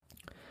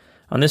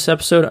On this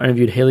episode, I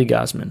interviewed Haley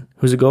Gosman,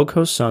 who's a Gold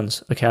Coast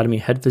Suns Academy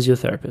head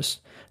physiotherapist.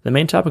 The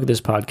main topic of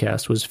this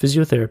podcast was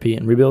physiotherapy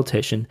and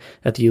rehabilitation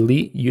at the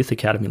elite youth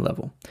academy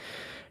level.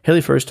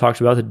 Haley first talked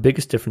about the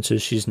biggest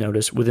differences she's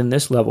noticed within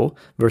this level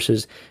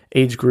versus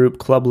age group,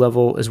 club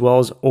level, as well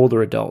as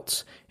older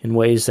adults in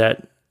ways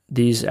that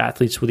these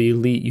athletes with the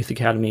elite youth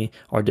academy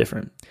are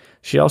different.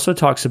 She also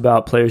talks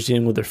about players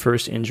dealing with their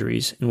first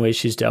injuries and ways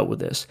she's dealt with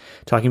this,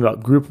 talking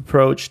about group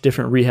approach,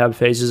 different rehab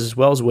phases, as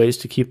well as ways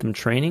to keep them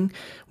training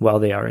while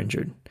they are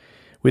injured.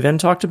 We then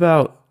talked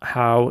about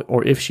how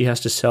or if she has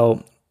to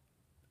sell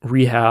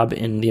rehab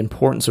and the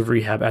importance of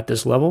rehab at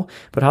this level,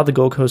 but how the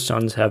Gold Coast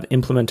Suns have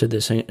implemented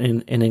this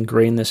and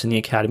ingrained this in the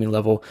academy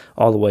level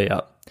all the way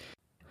up.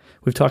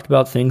 We've talked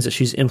about things that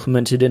she's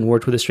implemented and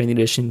worked with a strength and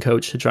conditioning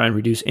coach to try and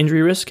reduce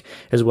injury risk,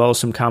 as well as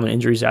some common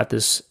injuries at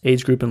this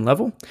age group and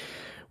level.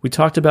 We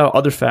talked about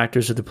other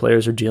factors that the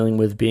players are dealing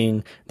with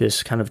being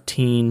this kind of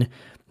teen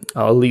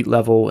elite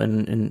level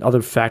and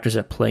other factors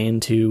that play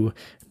into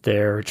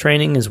their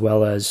training as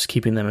well as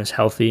keeping them as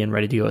healthy and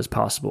ready to go as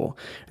possible.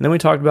 And then we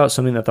talked about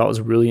something that I thought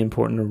was really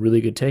important, a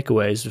really good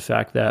takeaway, is the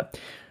fact that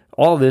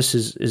all of this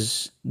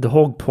is the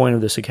whole point of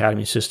this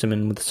academy system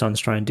and what the Suns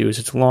trying to do is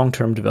it's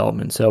long-term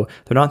development. So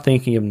they're not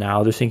thinking of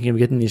now, they're thinking of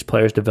getting these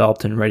players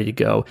developed and ready to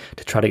go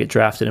to try to get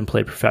drafted and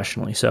play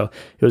professionally. So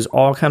it was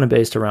all kind of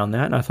based around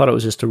that. And I thought it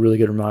was just a really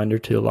good reminder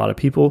to a lot of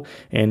people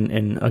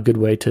and a good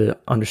way to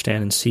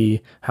understand and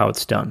see how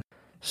it's done.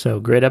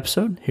 So great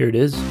episode. Here it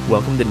is.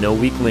 Welcome to No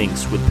Weak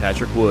Links with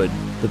Patrick Wood.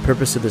 The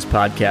purpose of this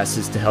podcast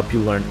is to help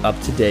you learn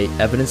up-to-date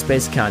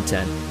evidence-based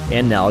content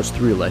and knowledge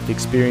through real-life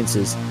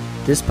experiences.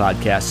 This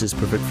podcast is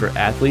perfect for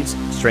athletes,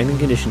 strength and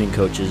conditioning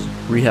coaches,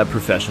 rehab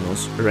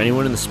professionals, or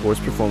anyone in the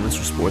sports performance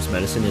or sports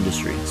medicine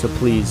industry. So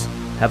please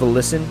have a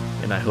listen,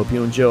 and I hope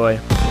you enjoy.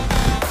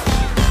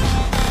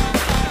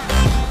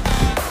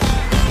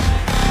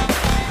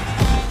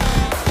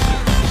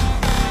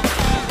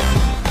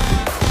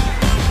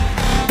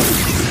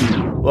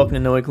 Welcome to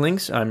No Weak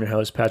Links. I'm your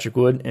host, Patrick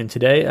Wood, and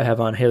today I have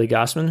on Haley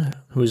Gosman,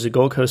 who is the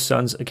Gold Coast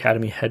Suns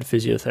Academy head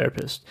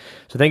physiotherapist.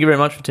 So thank you very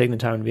much for taking the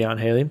time to be on,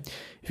 Haley.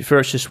 If you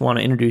first just want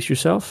to introduce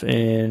yourself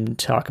and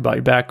talk about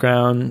your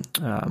background,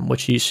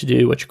 what you used to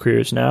do, what your career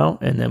is now,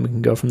 and then we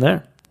can go from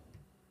there.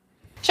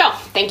 Sure.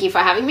 Thank you for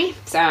having me.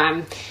 So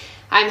I'm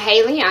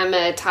Haley. I'm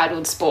a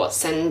titled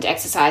sports and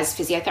exercise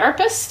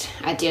physiotherapist.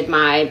 I did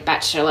my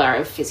Bachelor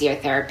of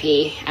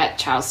Physiotherapy at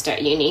Charles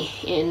Sturt Uni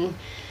in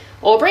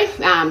Albury,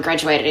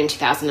 graduated in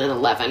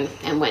 2011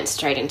 and went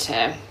straight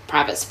into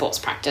private sports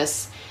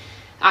practice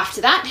after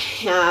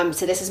that.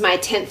 So this is my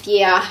 10th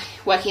year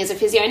working as a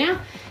physio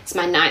now. It's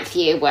my 9th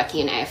year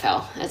working in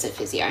AFL as a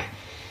physio.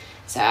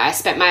 So I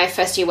spent my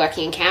first year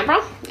working in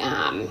Canberra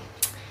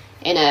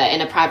in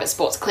a private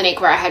sports clinic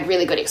where I had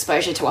really good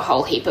exposure to a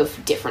whole heap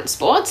of different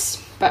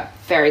sports, but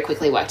very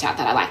quickly worked out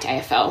that I liked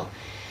AFL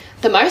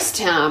the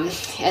most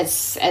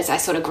as I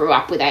sort of grew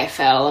up with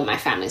AFL and my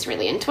family's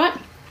really into it.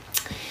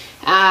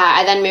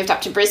 I then moved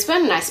up to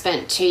Brisbane and I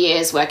spent 2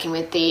 years working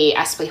with the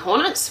Aspley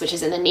Hornets, which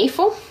is in the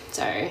NEAFL.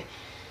 So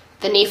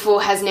the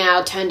NEAFL has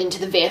now turned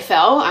into the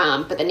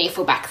VFL, but the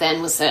NEAFL back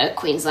then was the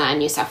Queensland,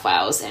 New South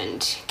Wales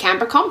and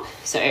Canberra comp.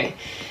 So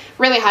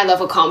really high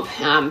level comp,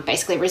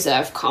 basically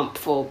reserve comp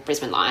for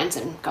Brisbane Lions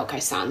and Gold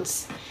Coast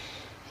Suns.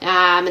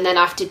 And then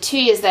after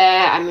 2 years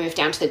there, I moved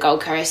down to the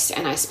Gold Coast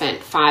and I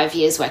spent 5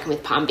 years working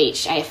with Palm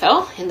Beach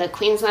AFL in the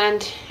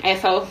Queensland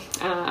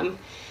AFL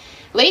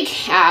league,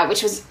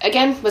 which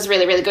was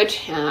really, really good.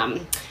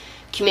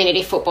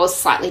 Community football is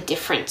slightly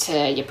different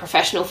to your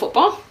professional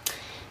football.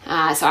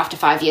 So after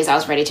 5 years, I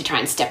was ready to try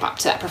and step up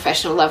to that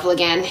professional level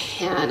again.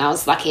 And I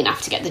was lucky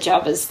enough to get the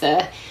job as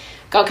the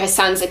Gold Coast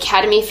Suns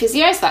Academy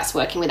physio. So that's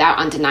working with our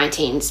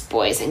under-19s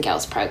boys and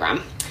girls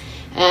program.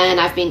 And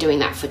I've been doing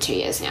that for 2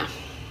 years now.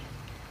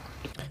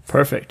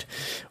 Perfect.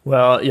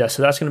 Well, yeah,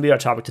 so that's going to be our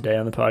topic today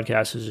on the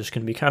podcast is just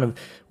going to be kind of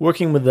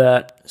working with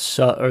that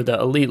or the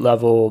elite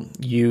level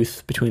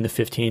youth between the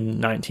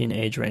 15-19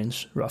 age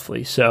range,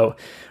 roughly. So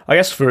I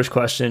guess first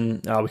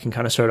question we can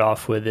kind of start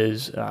off with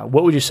is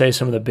what would you say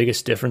some of the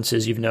biggest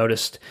differences you've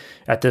noticed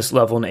at this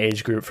level and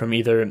age group from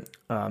either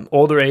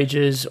older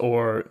ages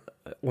or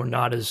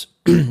not as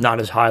not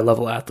as high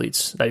level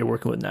athletes that you're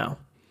working with now?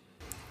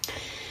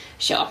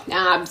 Sure.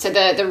 So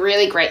the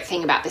really great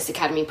thing about this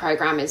academy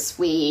program is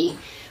we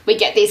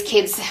get these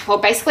kids, well,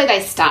 basically they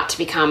start to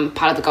become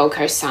part of the Gold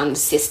Coast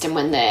Suns system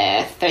when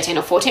they're 13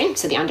 or 14,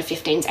 so the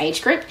under-15s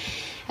age group.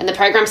 And the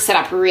program's set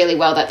up really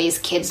well that these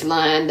kids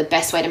learn the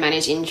best way to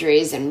manage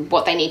injuries and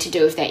what they need to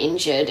do if they're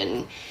injured.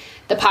 And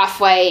the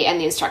pathway and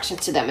the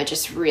instructions to them are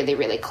just really,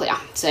 really clear.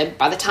 So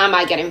by the time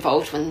I get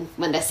involved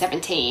when they're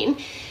 17,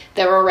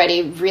 they're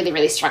already really,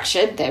 really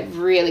structured. They're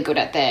really good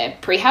at their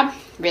prehab,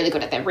 really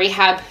good at their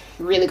rehab,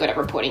 really good at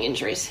reporting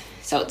injuries.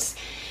 So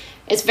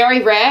it's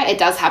very rare, it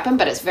does happen,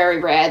 but it's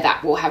very rare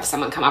that we'll have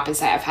someone come up and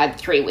say, I've had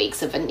 3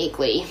 weeks of a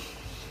niggly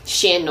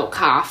shin or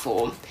calf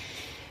or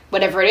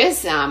whatever it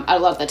is. A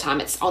lot of the time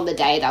it's on the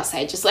day, they'll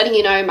say, just letting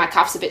you know my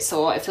calf's a bit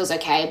sore, it feels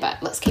okay,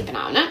 but let's keep an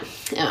eye on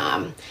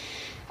it.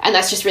 And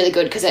that's just really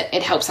good because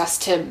it helps us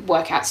to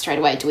work out straight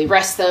away. Do we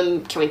rest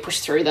them? Can we push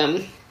through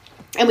them?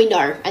 And we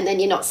know. And then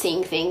you're not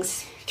seeing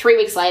things 3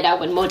 weeks later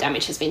when more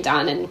damage has been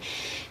done and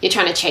you're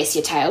trying to chase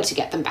your tail to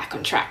get them back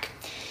on track.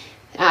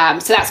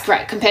 So that's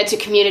great compared to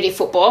community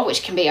football,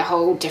 which can be a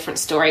whole different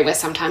story where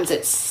sometimes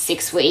it's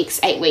 6 weeks,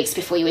 8 weeks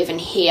before you even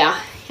hear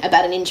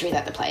about an injury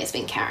that the player's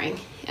been carrying.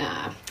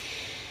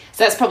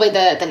 So that's probably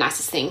the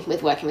nicest thing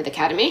with working with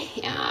Academy.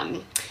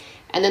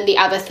 And then the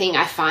other thing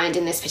I find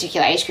in this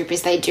particular age group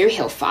is they do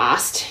heal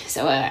fast.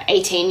 So a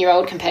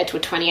 18-year-old compared to a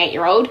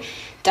 28-year-old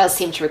does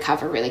seem to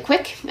recover really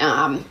quick.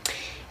 And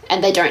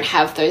they don't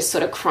have those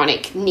sort of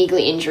chronic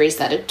niggly injuries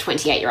that a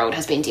 28-year-old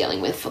has been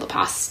dealing with for the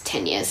past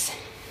 10 years.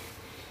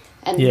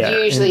 And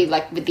usually,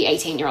 like with the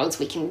 18-year-olds,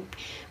 we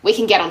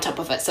can get on top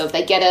of it. So if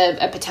they get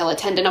a patella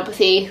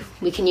tendinopathy,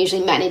 we can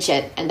usually manage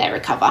it and they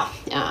recover.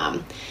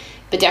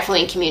 But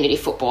definitely in community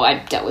football,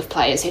 I dealt with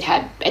players who'd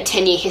had a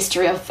 10-year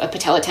history of a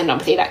patella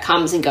tendinopathy that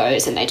comes and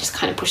goes, and they just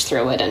kind of push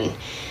through it, and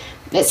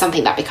it's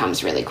something that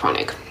becomes really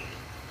chronic.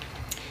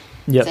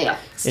 Yep. So yeah,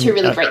 it's two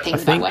really great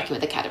things about working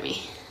with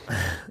Academy.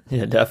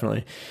 Yeah,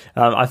 definitely.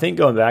 I think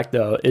going back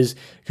though could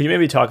you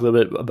maybe talk a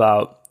little bit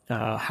about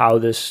how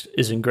this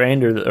is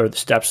ingrained or the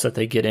steps that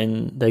they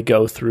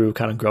go through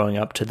kind of growing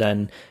up to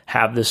then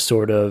have this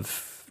sort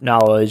of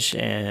knowledge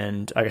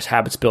and I guess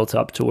habits built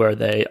up to where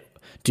they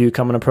do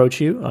come and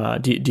approach you?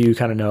 Do you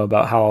kind of know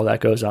about how all that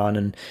goes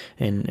on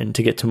and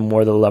to get to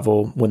more of the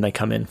level when they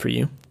come in for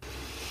you?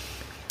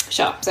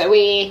 Sure. So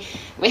we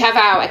have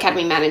our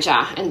academy manager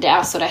and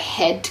our sort of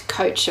head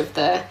coach of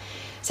the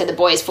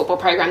boys football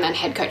program, then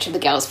head coach of the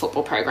girls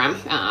football program,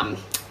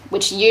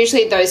 which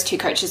usually those two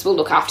coaches will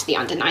look after the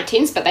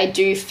under-19s, but they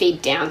do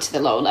feed down to the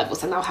lower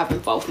levels and they'll have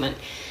involvement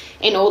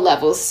in all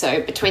levels.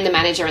 So between the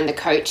manager and the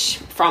coach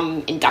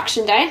from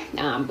induction day,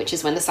 which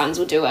is when the Suns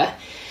will do a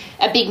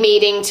big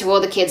meeting to all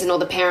the kids and all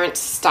the parents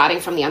starting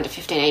from the under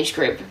 15 age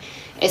group,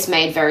 it's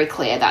made very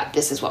clear that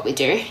this is what we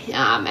do,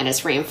 and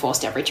it's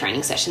reinforced every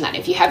training session that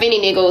if you have any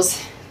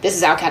niggles, this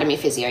is our academy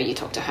physio, you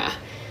talk to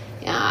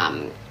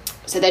her.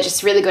 So they're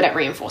just really good at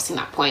reinforcing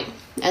that point.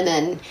 And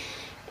then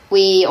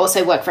we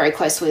also work very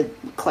closely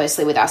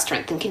with our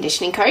strength and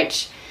conditioning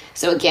coach.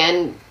 So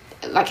again,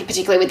 like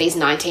particularly with these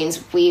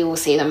 19s, we will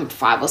see them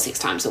 5 or 6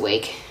 times a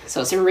week.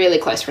 So it's a really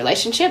close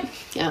relationship.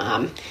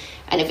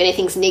 And if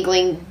anything's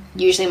niggling,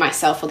 usually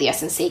myself or the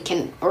S&C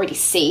can already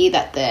see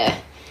that they're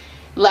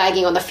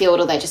lagging on the field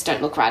or they just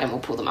don't look right, and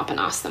we'll pull them up and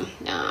ask them.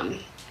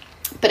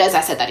 But as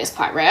I said, that is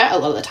quite rare. A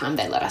lot of the time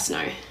they let us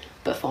know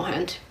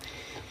beforehand.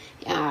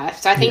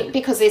 So I think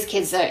because these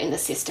kids are in the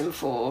system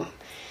for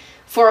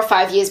 4 or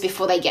 5 years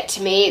before they get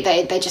to me,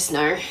 they just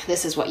know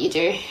this is what you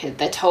do.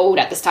 They're told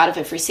at the start of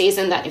every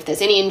season that if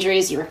there's any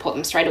injuries, you report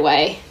them straight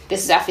away.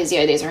 This is our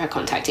physio, these are her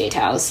contact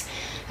details.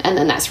 And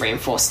then that's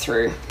reinforced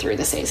through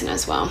the season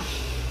as well.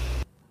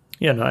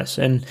 Yeah, nice.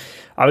 And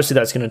obviously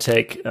that's going to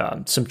take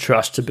some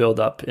trust to build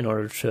up in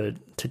order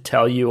to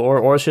tell you,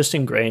 or it's just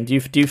ingrained.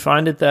 Do you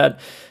find it that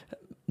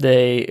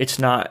it's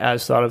not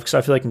as thought of? Because I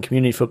feel like in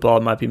community football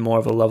it might be more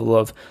of a level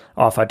of,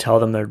 if I tell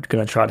them they're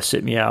going to try to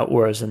sit me out,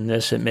 whereas in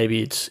this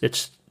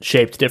it's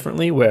shaped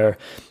differently, where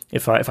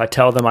if I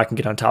tell them I can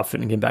get on top of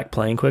it and get back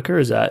playing quicker.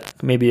 Is that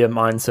maybe a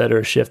mindset or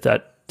a shift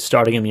that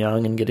starting them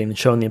young and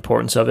shown the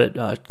importance of it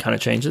kind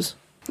of changes?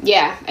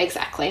 Yeah,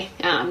 exactly.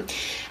 And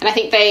I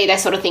think they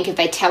sort of think if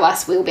they tell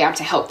us, we'll be able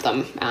to help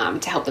them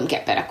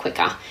get better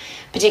quicker,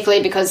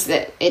 particularly because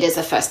it is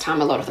the first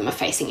time a lot of them are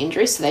facing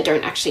injuries, so they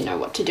don't actually know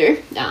what to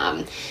do,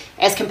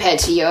 as compared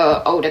to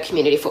your older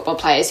community football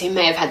players who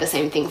may have had the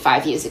same thing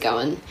 5 years ago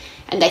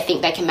and they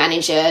think they can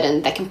manage it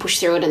and they can push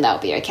through it and they'll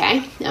be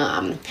okay.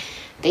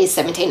 These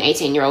 17,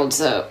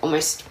 18-year-olds are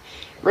almost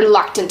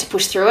reluctant to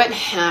push through it,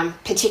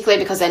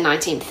 particularly because their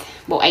 18th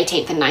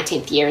and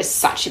 19th year is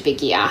such a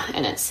big year,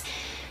 and it's,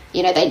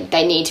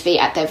 they need to be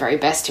at their very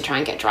best to try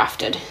and get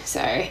drafted.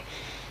 So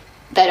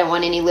they don't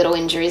want any little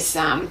injuries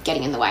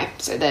getting in the way.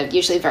 So they're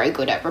usually very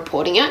good at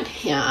reporting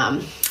it.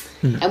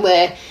 And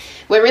we're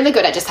really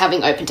good at just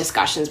having open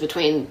discussions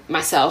between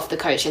myself, the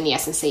coach, and the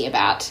S&C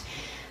about,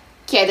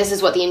 this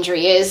is what the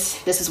injury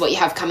is, this is what you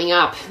have coming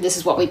up, this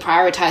is what we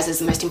prioritize as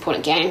the most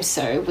important games,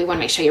 so we want to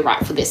make sure you're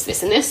right for this,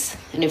 this, and this.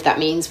 And if that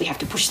means we have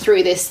to push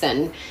through this,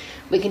 then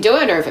we can do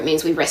it. Or if it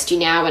means we rest you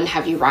now and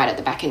have you right at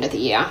the back end of the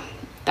year,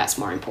 that's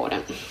more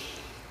important.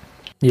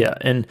 Yeah,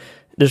 and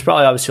there's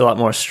probably obviously a lot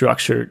more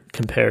structure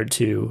compared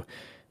to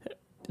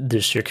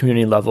just your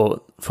community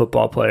level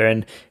football player,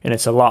 and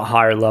it's a lot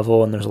higher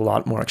level, and there's a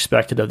lot more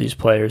expected of these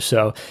players.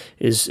 So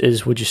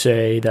would you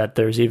say that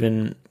there's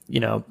even,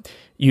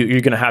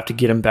 you're going to have to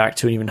get them back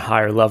to an even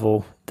higher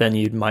level than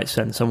you might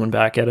send someone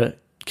back at a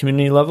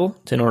community level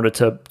in order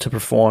to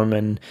perform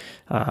and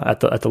at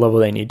the level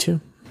they need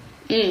to?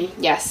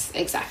 Yes,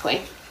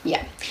 exactly.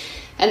 Yeah.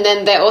 And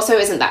then there also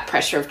isn't that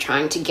pressure of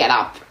trying to get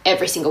up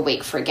every single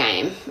week for a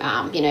game,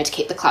 to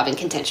keep the club in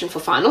contention for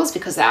finals,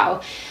 because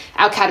our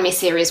academy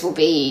series will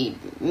be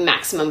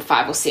maximum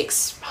 5 or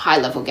 6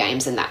 high-level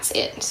games, and that's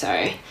it.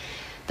 So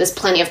there's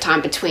plenty of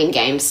time between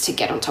games to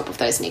get on top of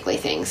those niggly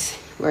things.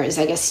 Whereas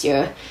I guess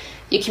your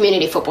your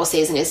community football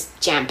season is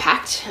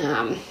jam-packed,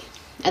 and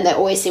there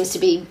always seems to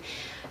be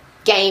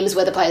games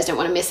where the players don't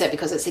want to miss it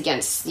because it's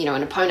against, you know,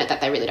 an opponent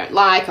that they really don't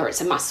like, or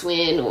it's a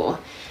must-win, or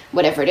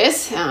whatever it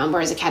is.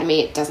 Whereas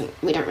academy,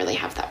 we don't really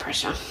have that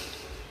pressure.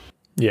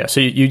 Yeah, so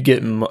you'd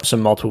get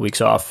some multiple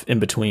weeks off in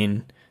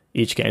between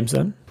each games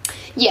then?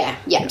 Yeah.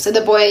 So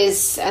the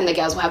boys and the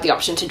girls will have the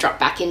option to drop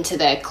back into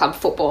their club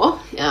football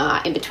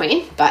in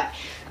between, but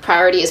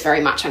priority is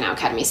very much on our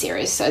academy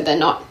series, so they're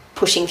not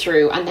pushing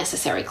through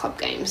unnecessary club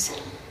games.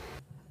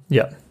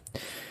 Yeah.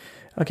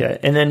 Okay,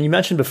 and then you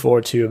mentioned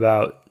before too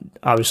about,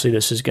 obviously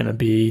this is going to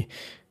be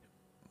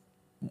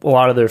a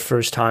lot of their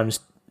first times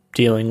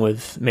dealing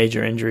with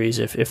major injuries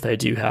if they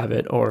do have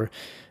it, or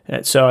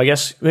so I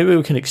guess maybe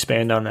we can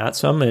expand on that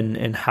some,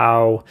 and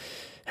how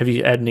have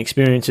you had any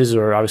experiences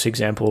or obviously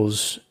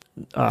examples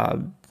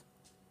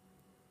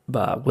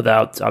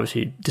without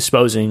obviously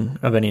disposing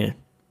of any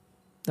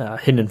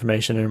hidden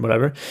information or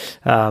whatever,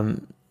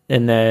 and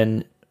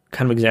then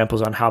kind of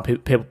examples on how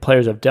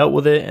players have dealt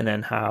with it, and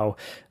then how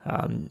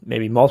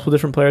maybe multiple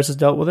different players has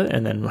dealt with it,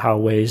 and then how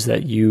ways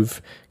that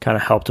you've kind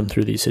of helped them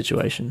through these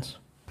situations.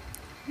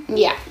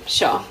 Yeah,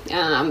 sure.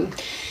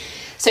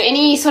 So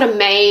any sort of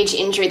major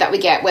injury that we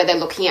get where they're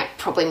looking at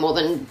probably more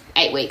than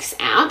 8 weeks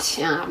out,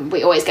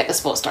 we always get the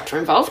sports doctor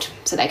involved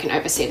so they can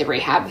oversee the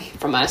rehab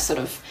from a sort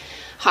of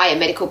higher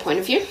medical point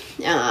of view.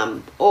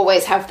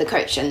 Always have the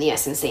coach and the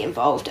S&C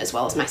involved as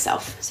well as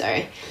myself.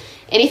 So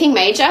anything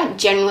major,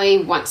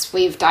 generally once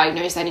we've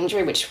diagnosed that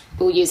injury, which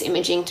we'll use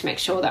imaging to make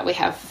sure that we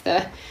have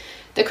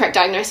the correct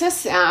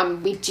diagnosis,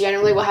 we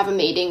generally will have a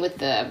meeting with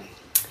the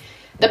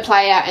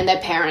player and their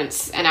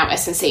parents and our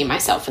S&C,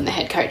 myself and the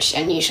head coach,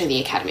 and usually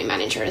the academy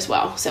manager as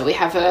well. So we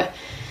have a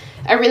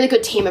really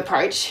good team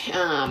approach,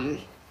 and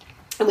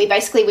we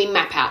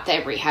map out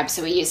their rehab.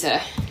 So we use a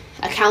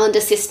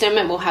calendar system,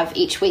 and we'll have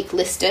each week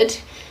listed,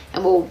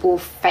 and we'll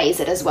phase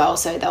it as well.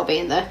 So they'll be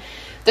in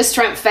the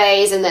strength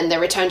phase, and then the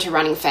return to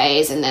running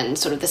phase, and then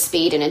sort of the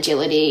speed and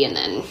agility, and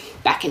then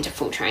back into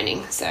full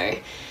training. So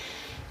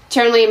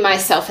generally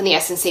myself and the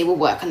S&C will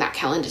work on that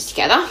calendar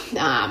together,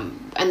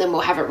 and then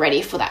we'll have it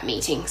ready for that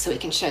meeting so we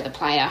can show the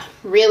player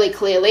really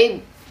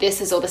clearly,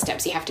 this is all the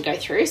steps you have to go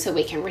through so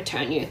we can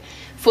return you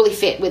fully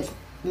fit with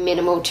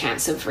minimal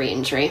chance of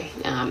re-injury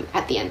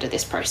at the end of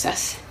this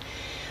process.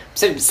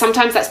 So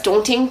sometimes that's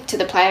daunting to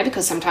the player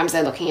because sometimes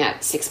they're looking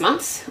at 6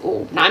 months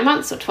or 9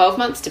 months or 12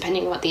 months,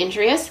 depending on what the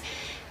injury is.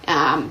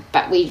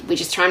 But we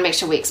just try and make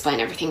sure we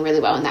explain everything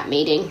really well in that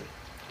meeting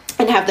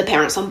and have the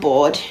parents on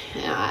board,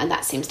 and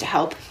that seems to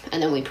help.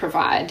 And then we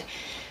provide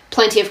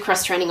plenty of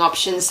cross-training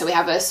options. So we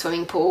have a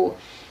swimming pool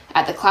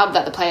at the club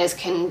that the players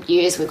can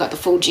use. We've got the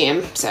full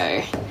gym,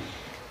 so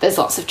there's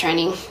lots of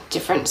training,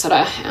 different sort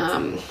of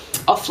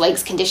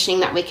off-legs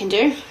conditioning that we can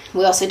do.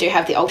 We also do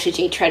have the Ultra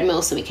G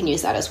treadmill, so we can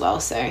use that as well.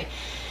 So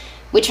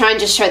we try and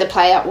just show the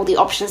player all the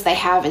options they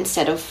have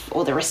instead of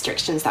all the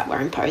restrictions that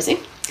we're imposing.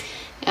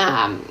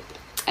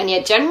 And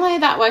yeah, generally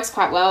that works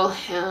quite well.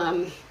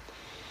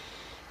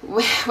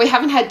 We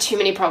haven't had too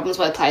many problems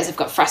where the players have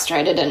got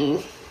frustrated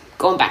and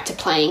gone back to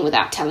playing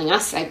without telling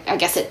us. I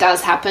guess it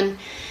does happen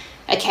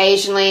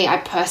occasionally. I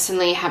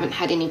personally haven't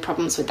had any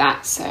problems with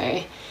that,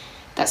 so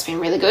that's been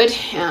really good.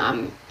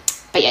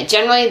 But yeah,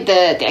 generally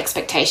the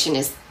expectation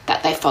is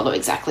that they follow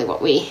exactly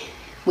what we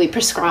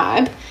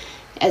prescribe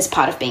as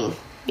part of being,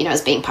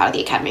 as being part of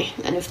the academy.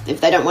 And if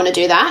they don't want to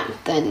do that,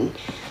 then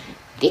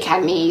the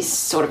academy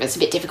it's a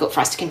bit difficult for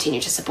us to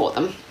continue to support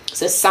them.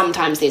 So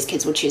sometimes these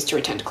kids will choose to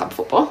return to club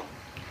football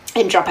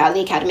and drop out of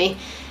the academy.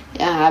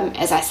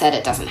 As I said,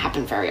 it doesn't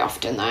happen very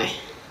often though.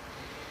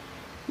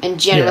 And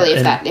generally,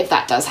 if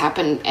that does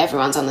happen,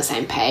 everyone's on the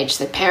same page.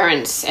 The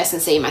parents,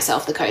 S&C,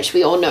 myself, the coach,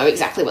 we all know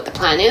exactly what the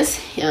plan is.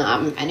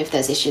 And if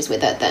there's issues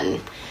with it,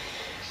 then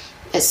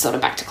it's sort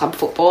of back to club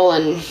football.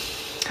 And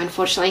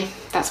unfortunately,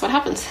 that's what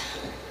happens.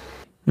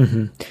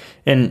 Mm-hmm.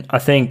 And I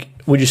think,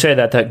 would you say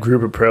that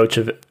group approach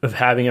of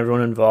having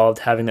everyone involved,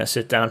 having that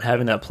sit down,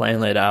 having that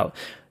plan laid out,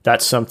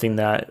 that's something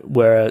that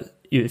where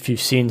if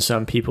you've seen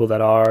some people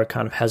that are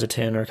kind of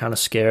hesitant or kind of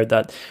scared,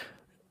 that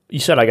you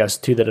said, I guess,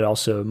 too, that it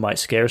also might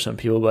scare some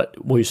people,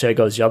 but will you say it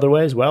goes the other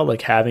way as well?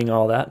 Like having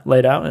all that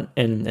laid out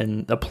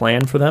and a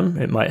plan for them,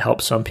 it might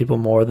help some people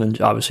more than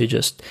obviously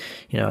just,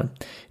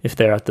 if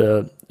they're at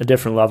a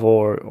different level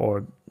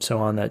or so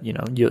on, that,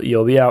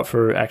 you'll be out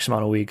for X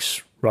amount of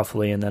weeks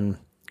roughly and then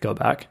go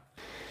back.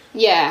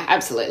 Yeah,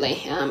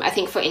 absolutely. I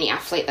think for any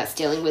athlete that's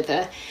dealing with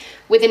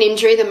an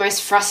injury, the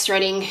most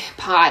frustrating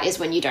part is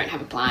when you don't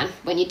have a plan,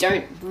 when you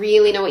don't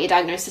really know what your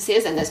diagnosis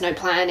is and there's no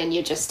plan and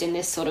you're just in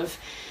this sort of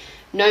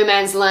no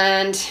man's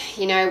land,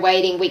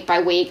 waiting week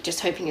by week, just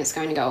hoping it's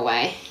going to go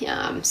away.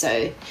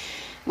 So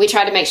we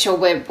try to make sure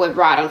we're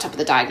right on top of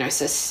the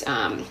diagnosis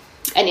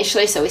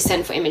initially. So we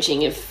send for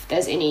imaging if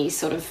there's any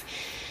sort of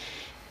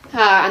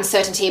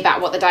uncertainty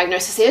about what the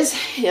diagnosis is.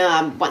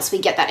 Once we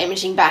get that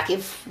imaging back,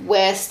 if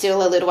we're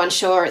still a little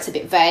unsure, it's a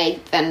bit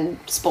vague, then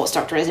sports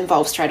doctor is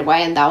involved straight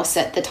away and they'll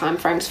set the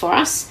timeframes for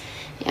us.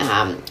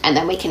 And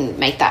then we can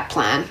make that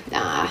plan.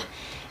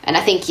 And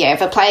I think,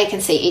 if a player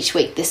can see each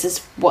week this is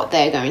what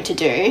they're going to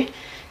do,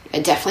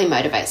 it definitely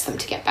motivates them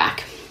to get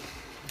back.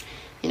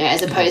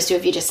 As opposed to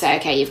if you just say,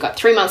 okay, you've got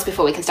 3 months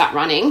before we can start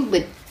running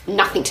with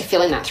nothing to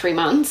fill in that 3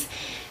 months,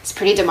 it's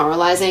pretty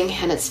demoralizing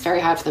and it's very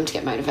hard for them to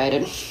get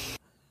motivated.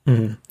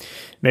 Mm-hmm.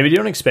 Maybe you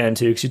don't expand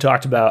too, because you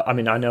talked about, I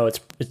know it's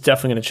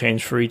definitely going to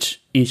change for each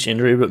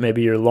injury, but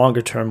maybe your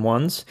longer term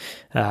ones,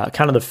 kind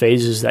of the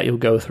phases that you'll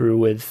go through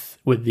with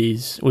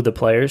the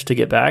players to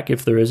get back,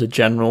 if there is a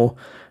general,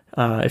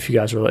 if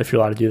you're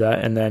allowed to do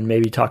that, and then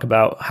maybe talk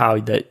about how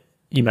that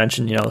you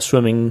mentioned,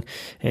 swimming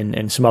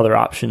and some other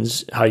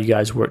options, how you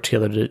guys work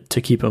together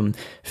to keep them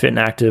fit and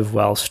active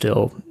while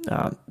still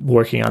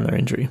working on their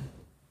injury.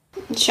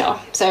 Sure.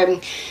 So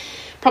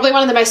probably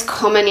one of the most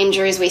common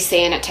injuries we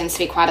see, and it tends to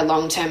be quite a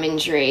long-term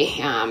injury,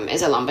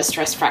 is a lumbar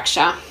stress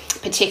fracture,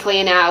 particularly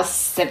in our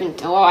 16,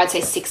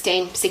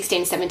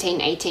 17,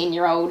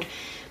 18-year-old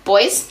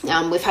boys.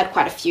 We've had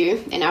quite a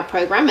few in our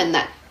program, and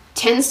that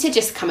tends to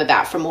just come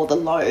about from all the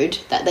load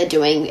that they're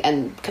doing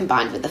and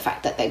combined with the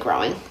fact that they're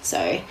growing.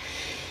 So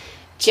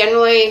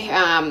generally,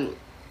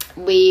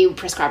 we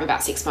prescribe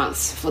about 6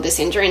 months for this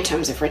injury in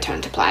terms of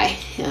return to play.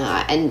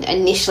 And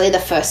initially, the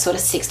first sort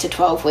of 6 to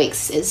 12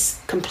 weeks is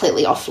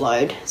completely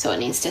offload, so it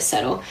needs to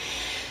settle.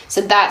 So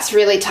that's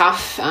really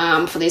tough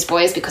for these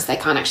boys because they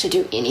can't actually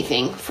do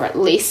anything for at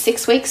least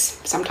 6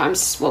 weeks,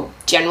 sometimes,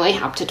 generally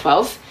up to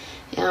 12.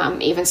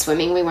 Even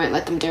swimming, we won't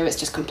let them do. It's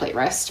just complete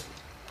rest.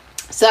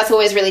 So that's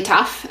always really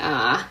tough.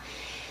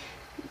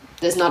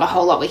 There's not a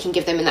whole lot we can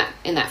give them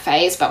in that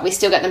phase, but we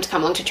still get them to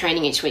come along to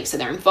training each week, so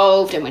they're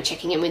involved and we're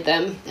checking in with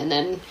them. And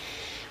then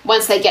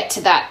once they get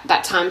to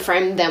that time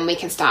frame, then we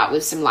can start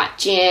with some light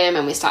gym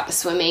and we start the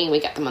swimming,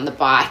 we get them on the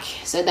bike.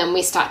 So then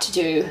we start to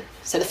do,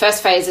 so the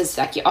first phase is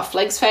like your off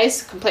legs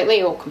phase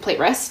completely, or complete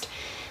rest.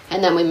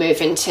 And then we move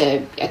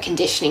into a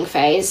conditioning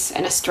phase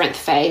and a strength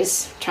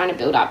phase, trying to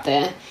build up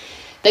their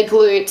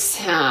glutes,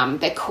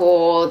 their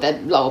core, their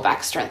lower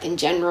back strength in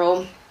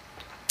general.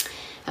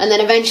 And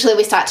then eventually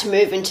we start to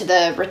move into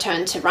the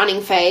return to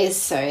running phase.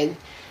 So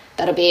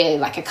that'll be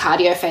like a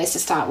cardio phase to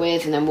start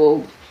with, and then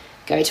we'll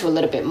go to a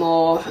little bit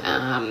more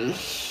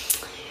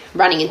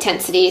running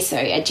intensity, so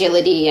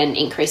agility, and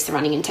increase the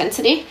running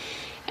intensity,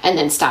 and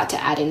then start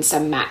to add in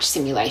some match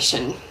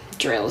simulation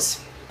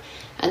drills.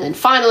 And then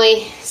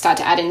finally start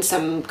to add in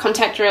some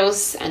contact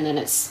drills, and then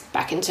it's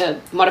back into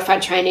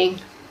modified training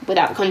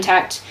without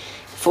contact,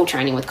 full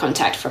training with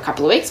contact for a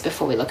couple of weeks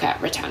before we look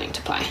at returning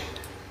to play.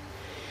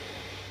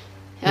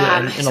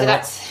 So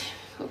that's...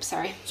 Oops,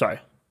 sorry. Sorry.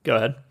 Go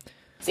ahead.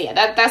 So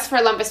yeah, that's for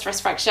a lumbar stress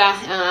fracture.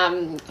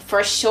 For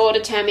a shorter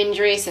term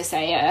injury, so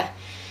say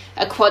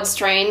a quad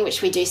strain,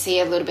 which we do see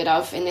a little bit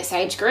of in this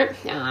age group.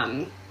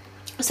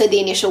 So the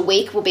initial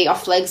week will be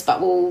off legs,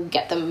 but we'll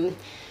get them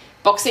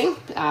boxing,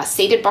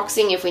 seated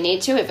boxing if we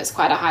need to, if it's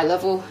quite a high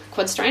level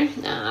quad strain.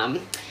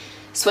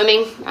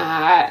 Swimming,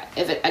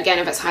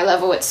 if it's high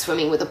level, it's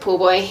swimming with a pool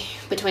buoy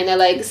between their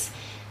legs,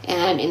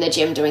 and in the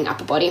gym doing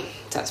upper body.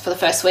 So that's for the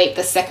first week.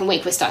 The second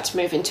week we start to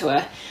move into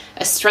a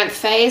strength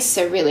phase,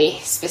 so really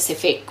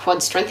specific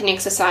quad strengthening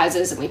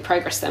exercises, and we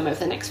progress them over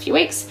the next few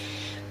weeks.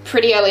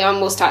 Pretty early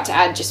on we'll start to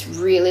add just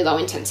really low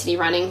intensity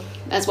running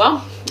as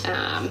well.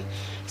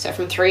 So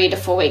from 3 to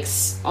 4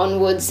 weeks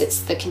onwards,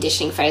 it's the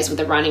conditioning phase with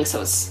the running,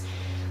 so it's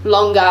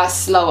longer,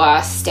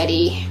 slower,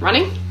 steady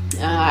running,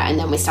 and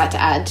then we start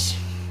to add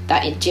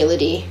that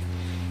agility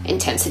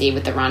intensity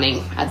with the running,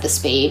 add the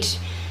speed,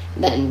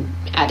 then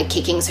add a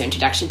kicking, so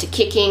introduction to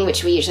kicking,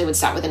 which we usually would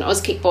start with an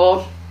Oz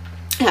kickball,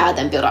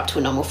 then build up to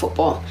a normal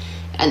football,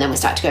 and then we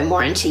start to go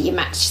more into your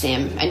match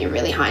sim and your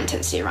really high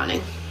intensity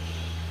running.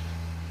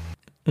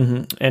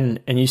 Mm-hmm.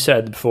 And you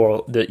said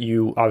before that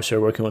you obviously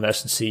are working with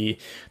S&C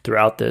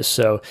throughout this,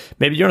 so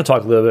maybe you want to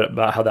talk a little bit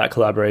about how that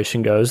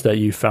collaboration goes, that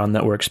you found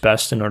that works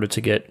best in order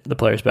to get the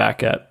players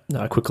back at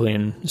quickly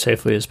and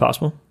safely as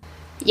possible.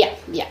 Yeah.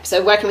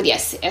 So working with the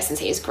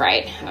S&C is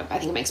great. I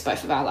think it makes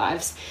both of our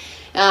lives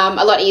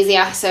a lot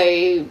easier.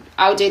 So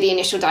I'll do the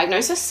initial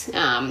diagnosis.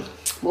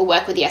 We'll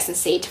work with the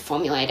S&C to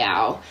formulate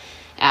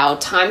our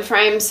time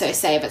frame. So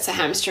say if it's a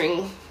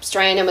hamstring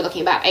strain and we're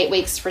looking about 8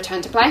 weeks to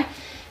return to play,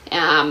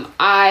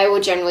 I will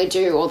generally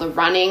do all the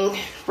running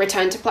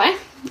return to play.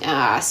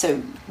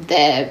 So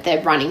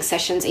their running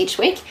sessions each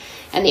week,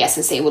 and the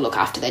S&C will look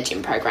after their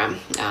gym program,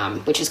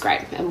 which is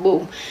great. And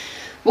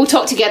we'll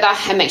talk together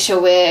and make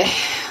sure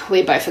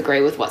we both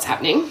agree with what's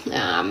happening.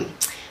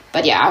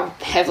 But yeah, I'll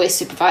heavily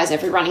supervise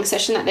every running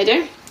session that they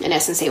do, and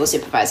S&C will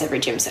supervise every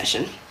gym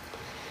session.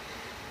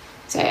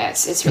 So yeah,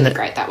 it's really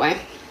great that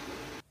way.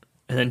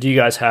 And then do you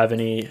guys have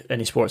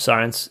any sports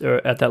science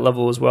at that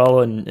level as well?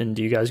 And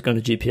do you guys go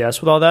into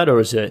GPS with all that, or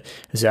is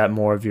that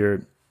more of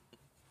your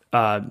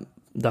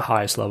the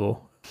highest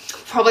level?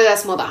 Probably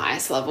that's more the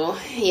highest level.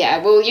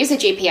 Yeah, we'll use a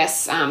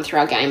GPS through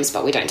our games,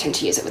 but we don't tend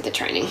to use it with the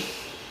training.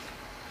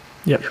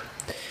 Yep.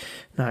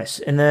 Nice.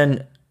 And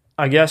then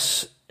I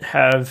guess,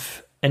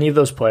 have any of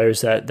those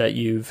players that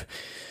you've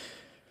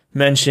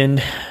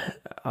mentioned,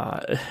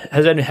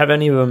 have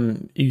any of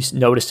them, you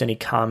noticed any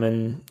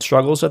common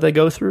struggles that they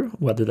go through,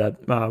 whether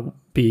that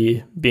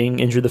be being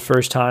injured the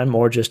first time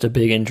or just a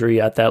big injury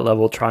at that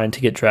level, trying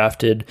to get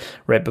drafted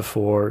right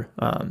before,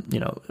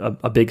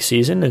 a big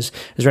season? Is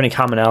there any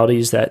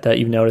commonalities that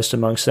you've noticed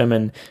amongst them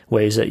and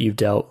ways that you've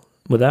dealt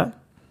with that?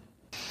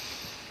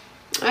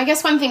 I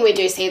guess one thing we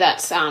do see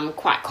that's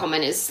quite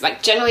common is,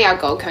 like, generally our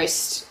Gold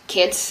Coast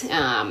kids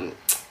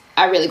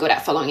are really good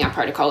at following our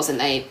protocols, and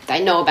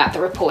they know about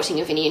the reporting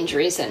of any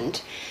injuries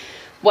and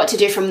what to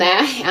do from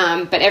there.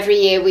 But every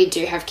year we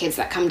do have kids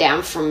that come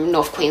down from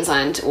North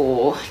Queensland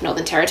or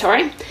Northern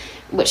Territory,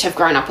 which have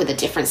grown up with a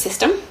different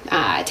system.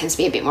 It tends to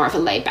be a bit more of a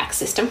laid-back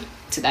system.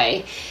 So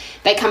they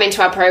come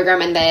into our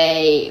program, and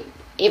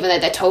even though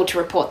they're told to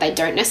report, they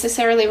don't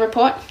necessarily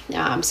report.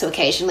 So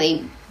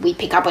occasionally we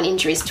pick up on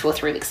injuries 2 or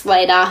 3 weeks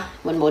later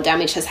when more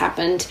damage has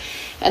happened,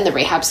 and the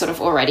rehab sort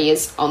of already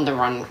is on the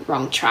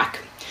wrong track.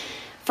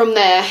 From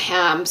there,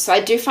 so I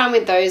do find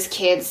with those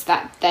kids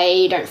that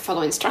they don't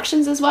follow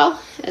instructions as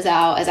well as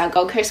our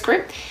Gold Coast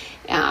group,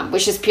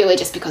 which is purely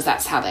just because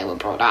that's how they were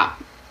brought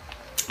up.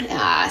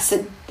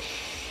 So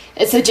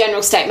it's a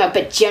general statement,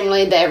 but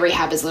generally their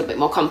rehab is a little bit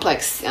more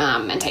complex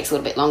and takes a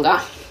little bit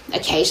longer.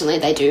 Occasionally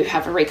they do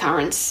have a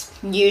recurrence,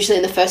 usually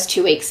in the first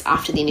 2 weeks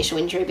after the initial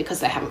injury, because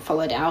they haven't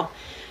followed our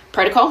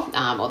protocol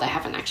or they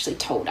haven't actually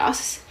told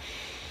us.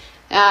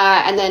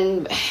 And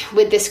then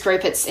with this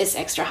group, it's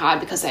extra hard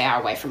because they are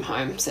away from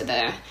home. So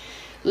they're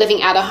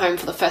living out of home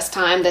for the first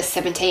time. They're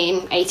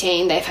 17,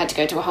 18. They've had to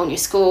go to a whole new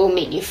school,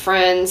 meet new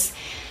friends,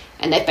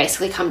 and they've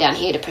basically come down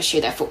here to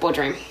pursue their football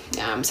dream.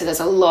 So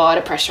there's a lot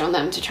of pressure on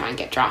them to try and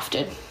get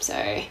drafted. So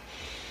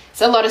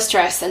it's a lot of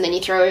stress. And then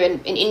you throw an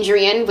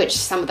injury in, which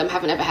some of them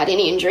haven't ever had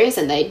any injuries,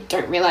 and they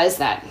don't realise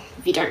that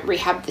if you don't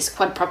rehab this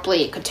quad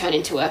properly, it could turn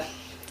into a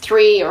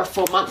 3 or a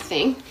 4 month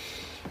thing.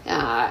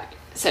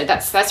 So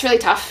that's really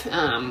tough.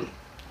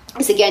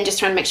 It's again just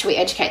trying to make sure we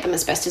educate them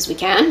as best as we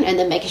can, and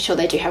then making sure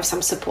they do have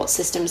some support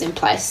systems in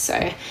place.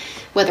 So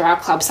whether our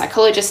club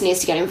psychologist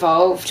needs to get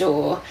involved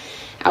or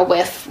our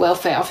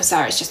welfare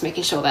officer, it's just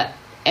making sure that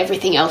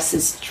everything else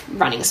is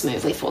running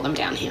smoothly for them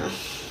down here.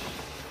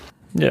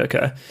 Yeah,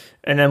 okay.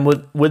 And then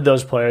with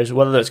those players,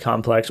 whether that's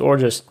complex or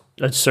just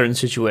a certain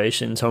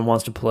situation someone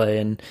wants to play,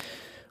 and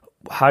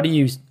how do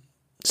you,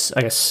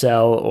 I guess,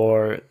 sell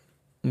or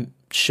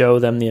show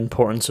them the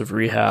importance of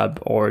rehab,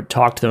 or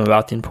talk to them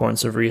about the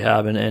importance of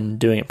rehab and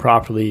doing it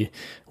properly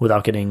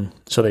without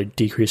so they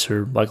decrease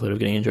their likelihood of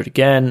getting injured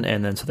again,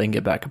 and then so they can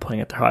get back to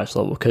playing at their highest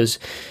level? Because,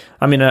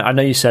 I mean, I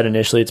know you said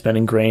initially it's been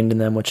ingrained in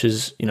them, which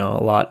is, a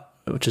lot,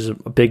 which is a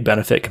big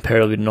benefit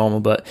comparatively to normal,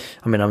 but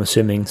I mean, I'm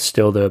assuming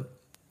still the,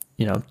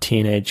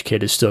 teenage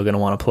kid is still going to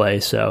want to play.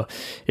 So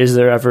is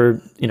there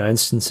ever,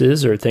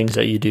 instances or things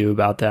that you do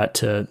about that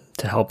to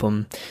help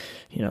them,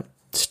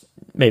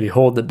 maybe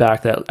hold it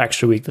back that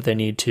extra week that they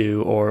need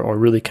to, or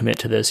really commit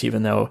to this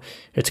even though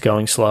it's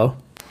going slow?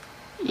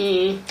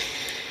 I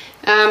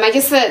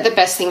guess the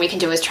best thing we can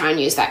do is try and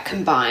use that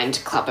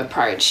combined club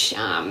approach.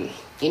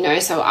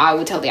 So I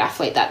would tell the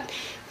athlete that,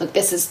 look,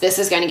 this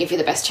is going to give you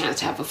the best chance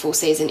to have a full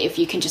season if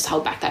you can just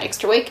hold back that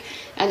extra week.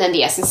 And then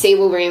the S&C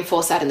will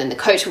reinforce that, and then the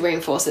coach will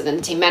reinforce it, then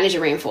the team manager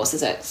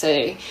reinforces it.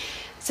 So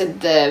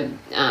the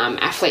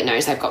athlete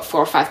knows they've got 4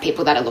 or 5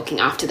 people that are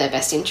looking after their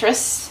best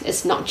interests.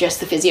 It's not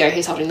just the physio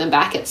who's holding them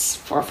back, it's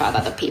 4 or 5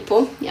 other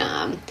people.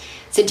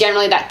 So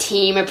generally that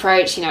team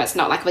approach, it's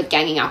not like we're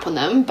ganging up on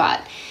them,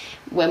 but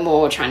we're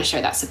more trying to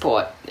show that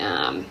support.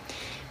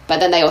 But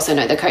then they also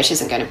know the coach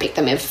isn't going to pick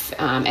them if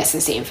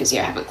S&C and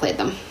physio haven't cleared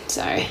them.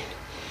 So...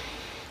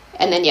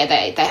 And then,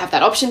 they have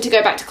that option to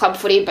go back to club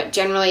footy, but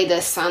generally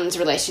the Suns'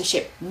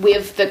 relationship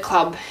with the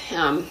club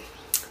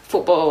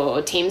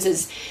football teams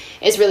is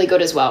really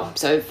good as well.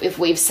 So if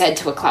we've said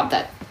to a club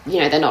that,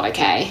 they're not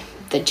okay,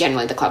 then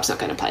generally the club's not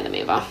going to play them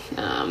either.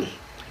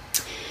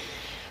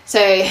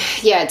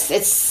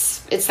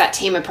 It's that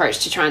team approach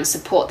to try and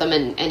support them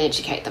and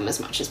educate them as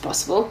much as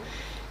possible.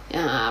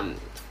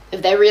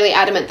 If they're really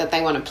adamant that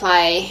they want to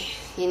play,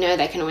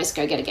 they can always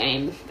go get a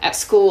game at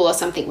school or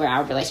something where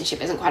our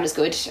relationship isn't quite as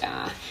good.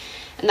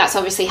 And that's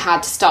obviously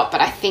hard to stop, but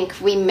I think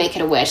we make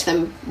it aware to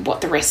them what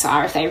the risks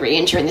are. If they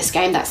re-injure in this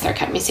game, that's their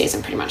academy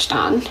season pretty much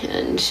done,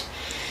 and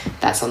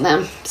that's on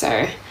them.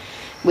 So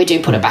we do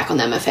put it back on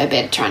them a fair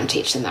bit, trying to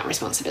teach them that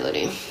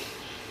responsibility.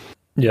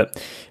 Yep.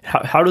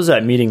 How does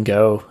that meeting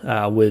go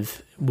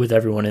with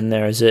everyone in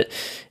there? Is it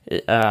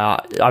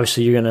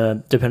obviously you're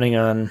gonna, depending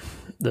on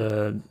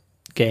the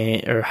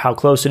game or how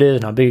close it is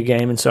and how big a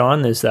game and so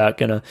on, is that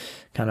gonna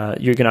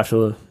you're gonna have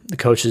to, the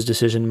coach's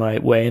decision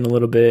might weigh in a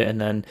little bit,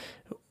 and then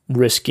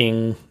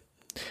risking,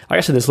 I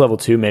guess at this level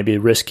too, maybe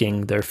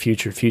risking their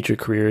future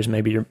careers,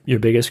 maybe your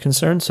biggest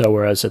concern. So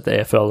whereas at the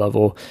AFL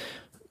level,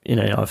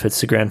 if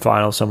it's the grand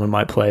final, someone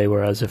might play,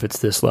 whereas if it's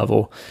this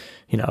level,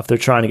 if they're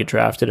trying to get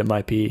drafted, it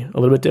might be a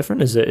little bit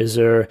different. Is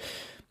there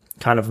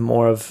kind of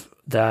more of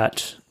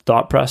that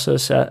thought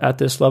process at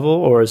this level,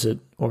 or is it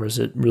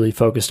really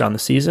focused on the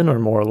season, or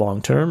more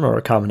long term, or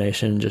a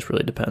combination? Just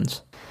really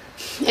depends.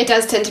 It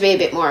does tend to be a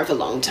bit more of a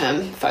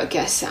long-term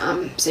focus.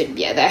 So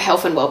yeah, their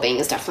health and well-being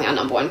is definitely our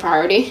number one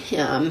priority.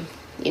 And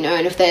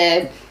if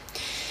they're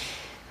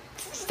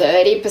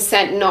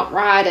 30% not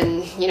right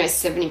and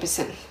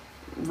 70%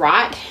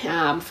 right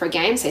for a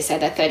game, so say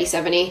they're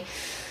 30-70,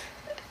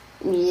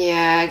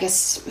 yeah, I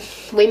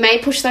guess we may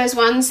push those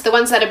ones. The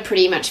ones that are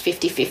pretty much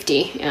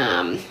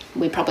 50-50,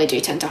 we probably do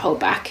tend to hold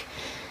back.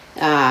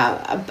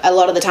 A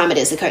lot of the time it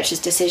is the coach's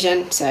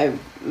decision, so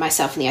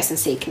myself and the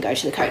S&C can go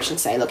to the coach and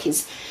say, look,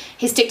 he's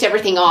ticked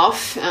everything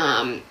off,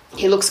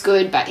 he looks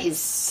good, but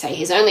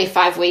he's only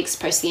 5 weeks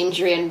post the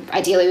injury, and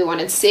ideally we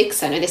wanted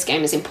 6. I know this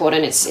game is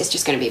important, it's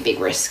just going to be a big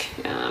risk,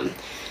 and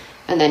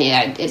then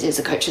it is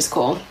a coach's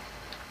call.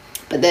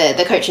 But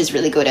the coach is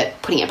really good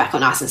at putting it back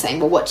on us and saying,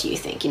 well, what do you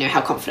think?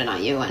 How confident are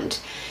you? And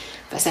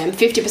if I say I'm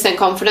 50%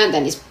 confident,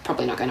 then he's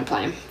probably not going to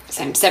play him. If I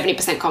say I'm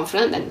 70%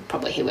 confident, then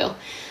probably he will.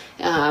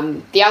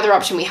 The other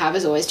option we have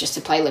is always just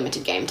to play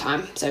limited game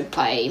time. So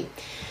play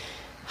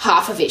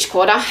half of each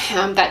quarter.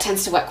 That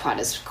tends to work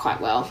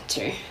quite well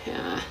too.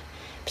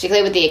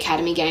 Particularly with the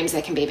academy games,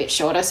 they can be a bit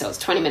shorter. So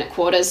it's 20-minute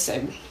quarters.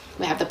 So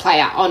we have the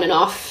player on and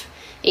off.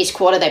 Each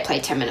quarter, they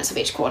play 10 minutes of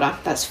each quarter.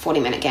 That's a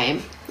 40-minute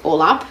game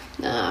all up.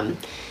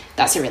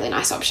 That's a really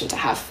nice option to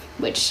have,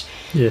 which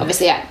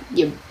obviously at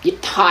your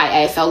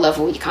high AFL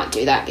level, you can't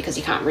do that because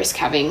you can't risk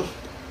having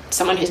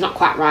someone who's not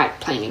quite right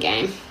playing a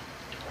game.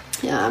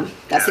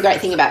 That's the great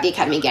thing about the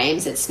academy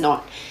games. It's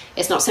not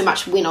so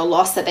much win or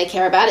loss that they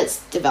care about,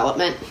 it's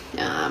development,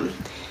 and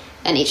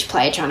each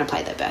player trying to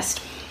play their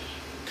best.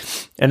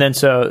 And then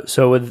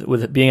so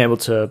with being able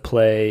to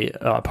play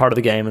part of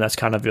the game, and that's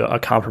kind of a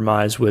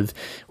compromise with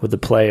the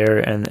player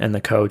and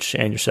the coach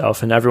and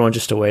yourself and everyone,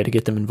 just a way to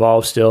get them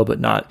involved still,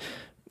 but not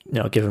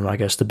give them, I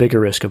guess, the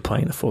bigger risk of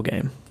playing the full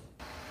game.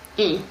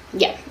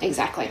 Yeah,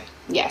 exactly.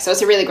 Yeah, so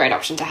it's a really great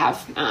option to have,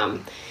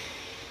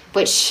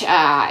 which in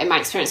my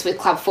experience with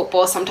club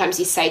football, sometimes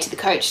you say to the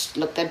coach,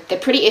 look, they're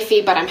pretty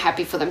iffy, but I'm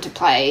happy for them to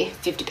play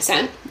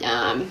 50%.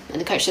 And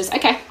the coach says,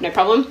 okay, no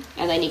problem.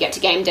 And then you get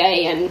to game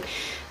day and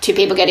 2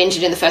 people get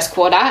injured in the first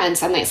quarter, and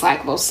suddenly it's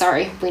like, well,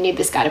 sorry, we need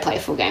this guy to play a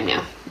full game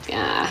now.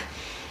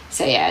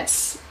 So yeah,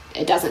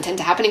 it doesn't tend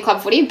to happen in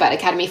club footy, but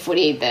academy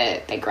footy,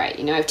 they're great.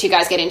 If 2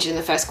 guys get injured in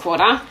the first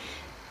quarter,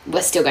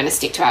 we're still going to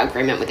stick to our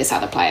agreement with this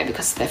other player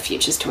because their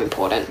future's too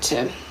important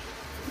to,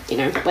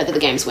 whether the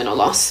game's win or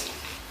loss.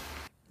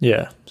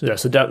 Yeah.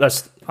 So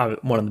that's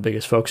one of the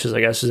biggest focuses, I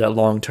guess, is that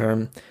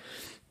long-term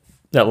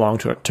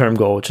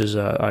goal, which is,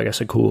 I guess,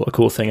 a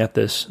cool thing at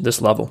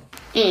this level.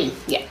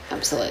 Yeah,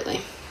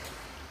 absolutely.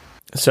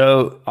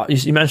 So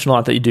you mentioned a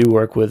lot that you do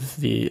work with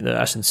the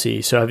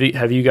S&C. So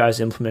have you guys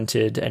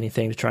implemented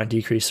anything to try and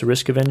decrease the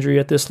risk of injury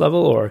at this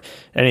level, or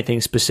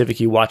anything specific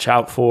you watch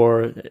out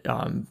for?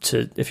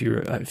 If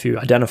you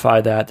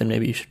identify that, then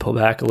maybe you should pull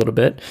back a little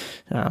bit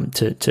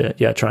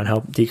to try and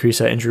help decrease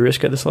that injury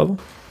risk at this level.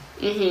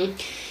 Mm-hmm.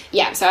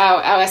 Yeah. So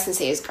our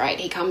S&C is great.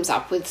 He comes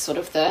up with sort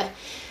of the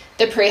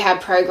prehab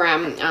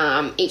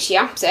program each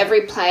year. So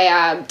every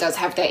player does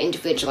have their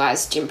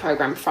individualized gym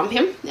program from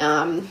him,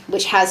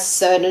 which has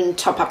certain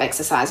top-up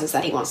exercises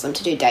that he wants them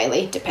to do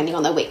daily, depending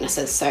on their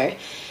weaknesses. So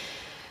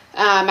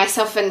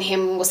myself and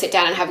him will sit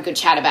down and have a good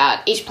chat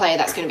about each player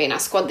that's going to be in our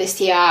squad this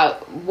year,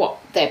 what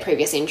their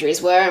previous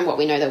injuries were and what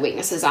we know their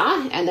weaknesses are.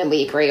 And then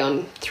we agree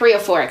on 3 or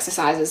 4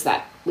 exercises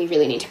that we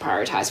really need to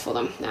prioritize for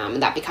them.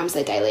 And that becomes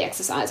their daily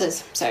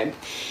exercises. So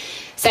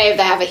say if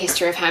they have a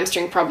history of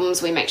hamstring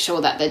problems, we make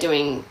sure that they're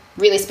doing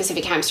really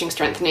specific hamstring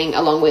strengthening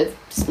along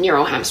with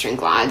neural hamstring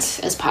glides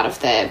as part of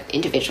their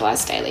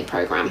individualized daily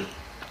program.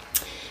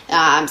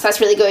 So that's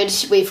really good.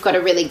 We've got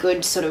a really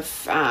good sort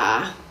of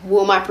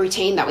warm-up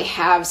routine that we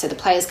have. So the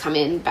players come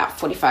in about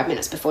 45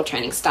 minutes before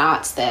training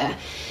starts. They're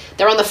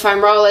on the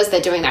foam rollers,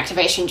 they're doing the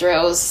activation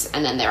drills,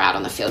 and then they're out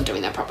on the field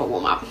doing their proper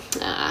warm-up.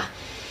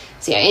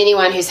 So yeah,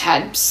 anyone who's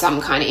had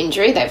some kind of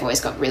injury, they've always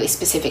got really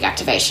specific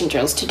activation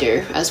drills to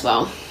do as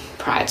well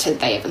prior to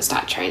they even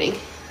start training.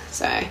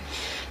 So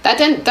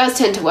that does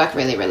tend to work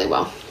really, really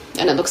well.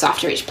 And it looks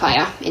after each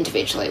player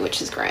individually,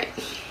 which is great.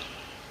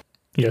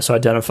 Yeah, so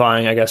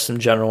identifying, I guess, some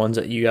general ones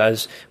that you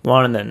guys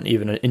want, and then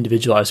even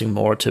individualizing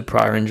more to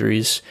prior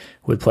injuries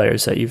with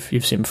players that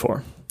you've seen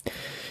before.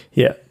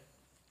 Yeah.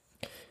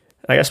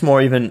 I guess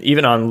more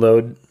even on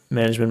load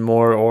management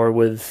more, or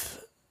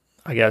with,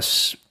 I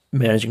guess,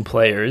 managing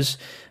players.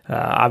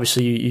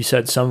 Obviously, you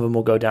said some of them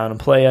will go down and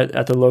play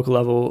at the local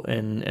level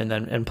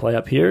and play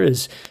up here.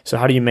 So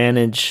how do you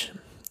manage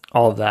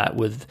all of that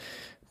with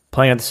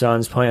playing at the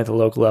Suns, playing at the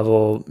local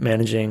level,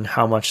 managing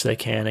how much they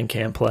can and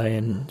can't play,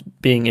 and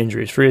being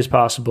injuries free as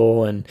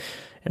possible, and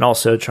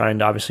also trying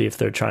to, obviously, if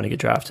they're trying to get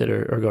drafted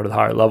or go to the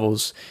higher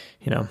levels,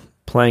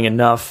 playing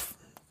enough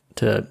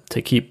to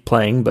keep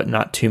playing, but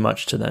not too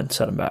much to then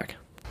set them back.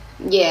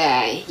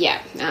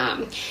 Yeah.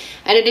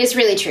 And it is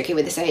really tricky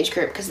with this age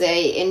group because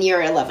they, in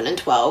year 11 and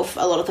 12,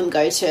 a lot of them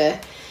go to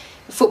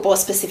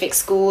football-specific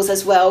schools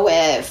as well,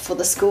 where for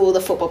the school,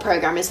 the football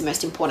program is the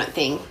most important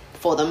thing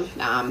for them.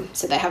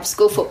 So they have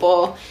school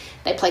football,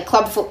 they play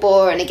club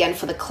football, and again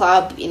for the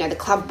club, the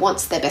club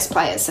wants their best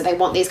players, so they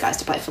want these guys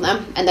to play for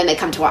them, and then they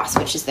come to us,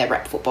 which is their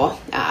rep football.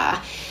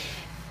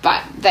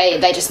 But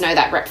they just know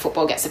that rep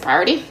football gets the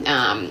priority,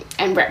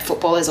 and rep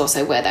football is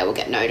also where they will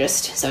get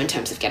noticed. So in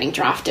terms of getting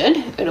drafted,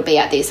 it'll be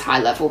at these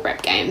high-level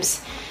rep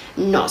games,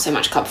 not so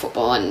much club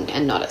football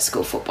and not at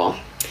school football.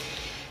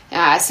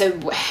 So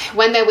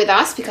when they're with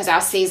us, because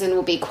our season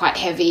will be quite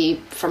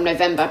heavy from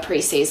November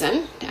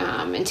pre-season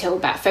until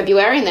about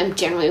February, and then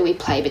generally we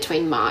play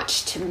between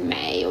March to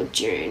May or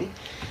June.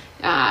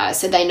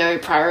 So they know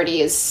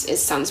priority is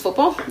Suns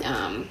football.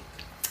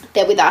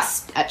 They're with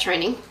us at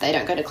training. They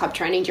don't go to club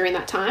training during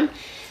that time.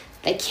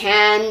 They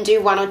can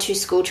do 1 or 2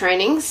 school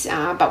trainings,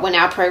 but when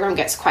our program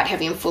gets quite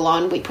heavy and full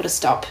on, we put a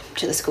stop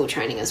to the school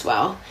training as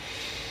well.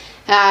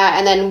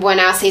 And then when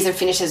our season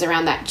finishes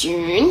around that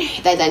June,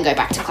 they then go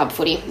back to club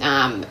footy.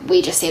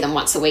 We just see them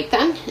once a week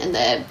then, and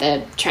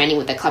they're training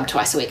with their club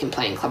twice a week and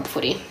playing club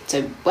footy.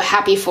 So we're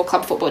happy for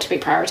club football to be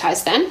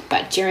prioritised then,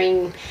 but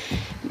during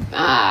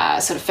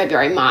sort of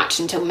February, March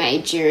until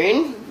May,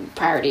 June,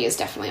 priority is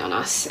definitely on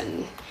us.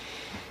 And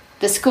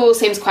the school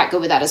seems quite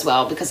good with that as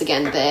well, because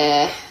again,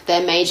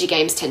 their major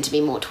games tend to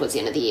be more towards the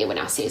end of the year when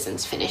our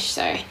season's finished.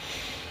 So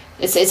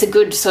it's a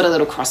good sort of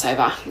little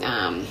crossover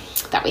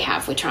that we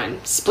have. We try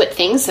and split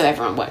things so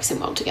everyone works in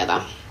well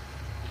together.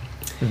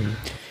 Mm-hmm.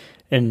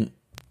 And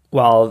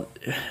while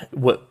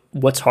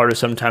what's harder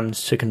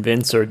sometimes to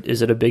convince, or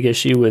is it a big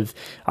issue with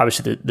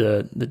obviously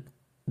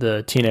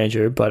the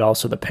teenager, but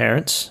also the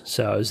parents?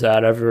 So is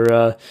that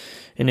ever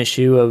an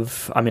issue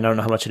of, I don't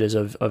know how much it is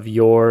of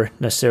your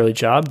necessarily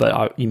job,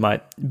 but you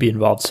might be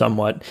involved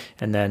somewhat,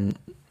 and then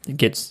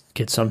get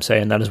some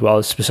say in that as well,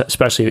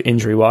 especially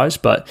injury wise.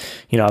 But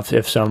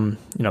if some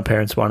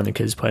parents wanting the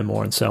kids to play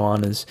more and so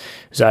on, is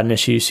that an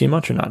issue you see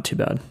much, or not too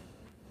bad?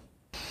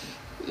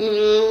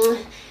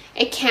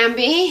 It can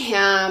be.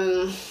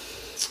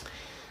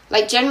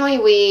 Like generally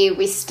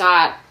we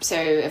start, so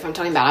if I'm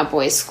talking about our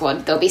boys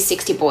squad, there'll be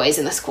 60 boys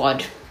in the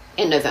squad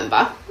in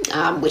November,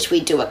 which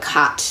we do a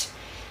cut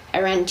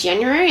around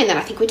January, and then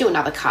I think we do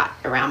another cut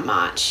around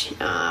March.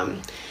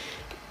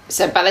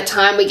 So by the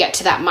time we get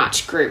to that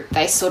March group,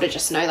 they sort of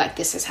just know, like,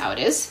 this is how it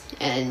is.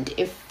 And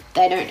if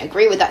they don't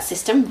agree with that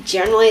system,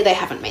 generally they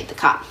haven't made the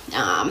cut.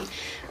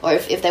 Or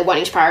if they're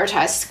wanting to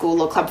prioritise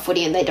school or club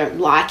footy and they don't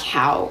like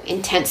how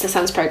intense the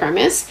Suns program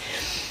is,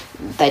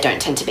 they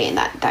don't tend to be in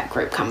that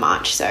group come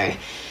March. So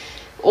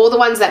all the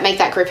ones that make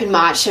that group in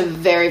March are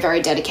very,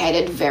 very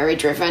dedicated, very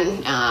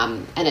driven,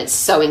 and it's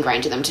so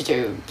ingrained in them to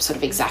do sort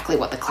of exactly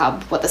what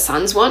the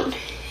Suns want.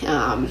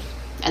 And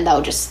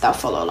they'll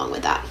follow along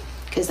with that,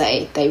 because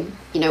they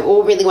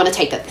all really want to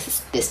take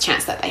this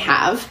chance that they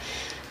have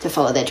to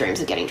follow their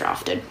dreams of getting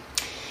drafted.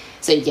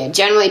 So yeah,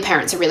 generally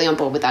parents are really on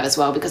board with that as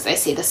well, because they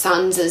see the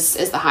Suns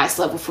as the highest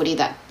level footy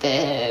that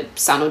their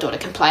son or daughter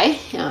can play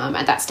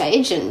at that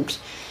stage. And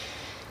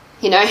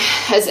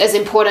as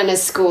important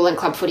as school and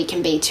club footy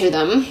can be to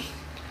them,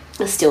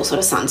 still sort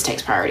of Suns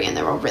takes priority, and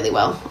they're all really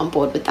well on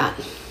board with that.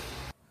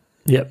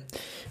 Yep.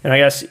 And I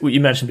guess what you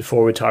mentioned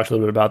before, we talked a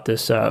little bit about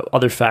this,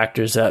 other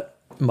factors that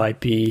might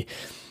be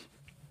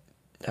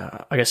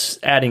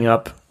adding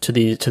up to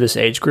this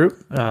age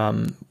group,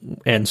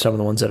 and some of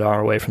the ones that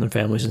are away from their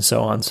families and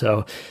so on.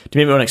 So do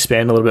you maybe want to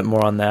expand a little bit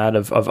more on that,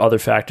 of other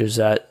factors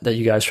that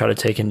you guys try to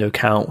take into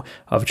account,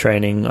 of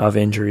training, of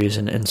injuries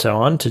and so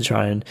on, to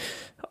try and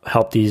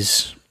help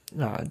these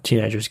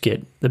teenagers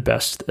get the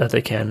best that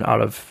they can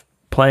out of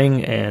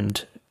playing,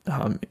 and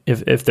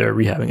if they're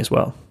rehabbing as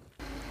well?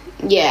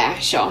 Yeah,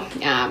 sure.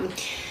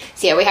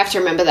 So yeah, we have to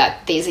remember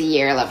that these are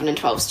year 11 and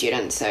 12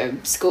 students, so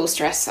school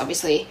stress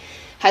obviously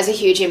has a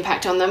huge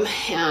impact on them.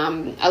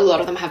 A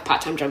lot of them have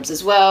part-time jobs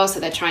as well, so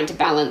they're trying to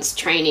balance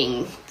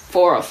training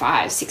 4 or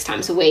 5, 6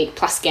 times a week,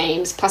 plus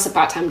games, plus a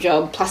part-time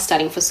job, plus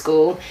studying for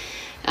school,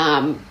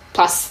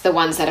 plus the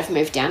ones that have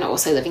moved down are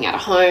also living out of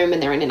home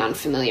and they're in an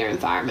unfamiliar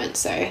environment.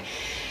 So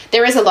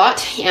there is a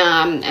lot,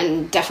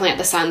 and definitely at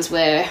the Suns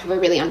we're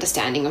really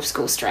understanding of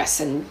school stress.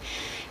 And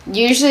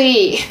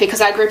usually,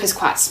 because our group is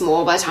quite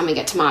small, by the time we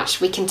get to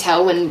March, we can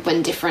tell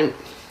when different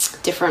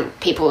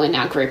people in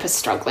our group are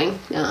struggling.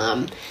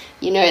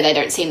 They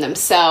don't seem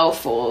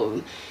themselves,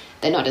 or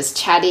they're not as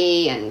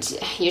chatty, and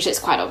usually it's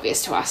quite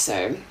obvious to us.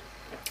 So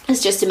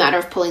it's just a matter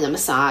of pulling them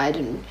aside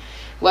and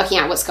working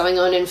out what's going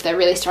on. And if they're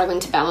really struggling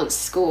to balance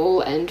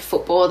school and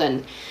football,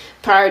 then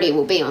priority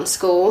will be on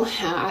school.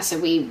 So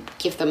we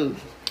give them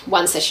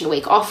 1 session a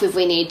week off if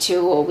we need to,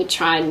 or we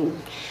try and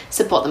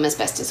support them as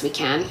best as we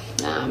can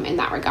in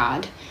that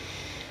regard.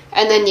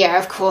 And then, yeah,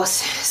 of course,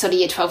 sort of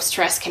year 12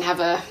 stress can have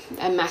a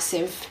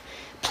massive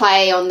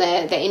play on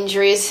the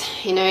injuries.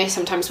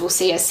 Sometimes we'll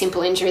see a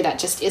simple injury that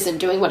just isn't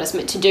doing what it's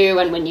meant to do,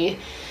 and when you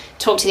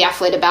talk to the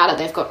athlete about it,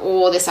 they've got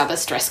all this other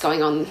stress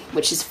going on,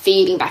 which is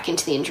feeding back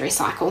into the injury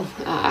cycle.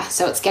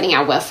 So it's getting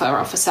our welfare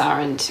officer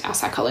and our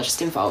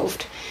psychologist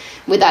involved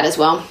with that as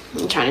well,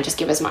 and trying to just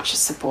give as much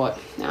support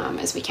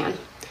as we can.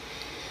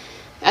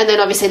 And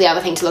then obviously the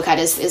other thing to look at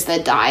is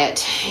their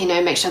diet.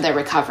 Make sure they're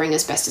recovering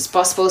as best as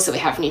possible, so we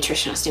have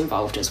nutritionists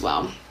involved as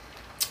well,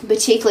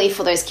 particularly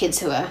for those kids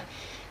who are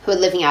who are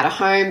living out of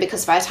home,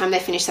 because by the time they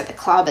finish at the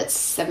club, it's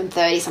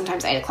 7:30,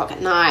 sometimes 8 o'clock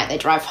at night. They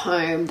drive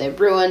home, they're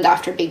ruined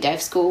after a big day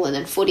of school and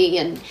then footy,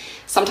 and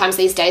sometimes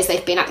these days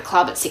they've been at the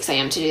club at 6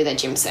 a.m. to do their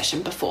gym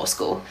session before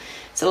school.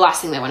 So the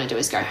last thing they want to do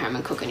is go home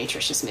and cook a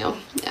nutritious meal.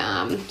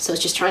 So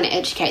it's just trying to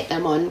educate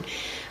them on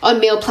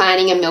meal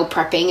planning and meal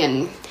prepping,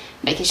 and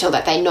making sure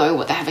that they know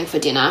what they're having for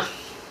dinner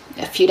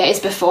a few days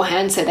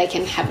beforehand so they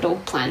can have it all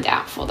planned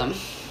out for them.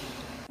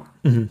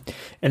 Mm-hmm.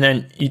 And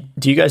then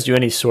do you guys do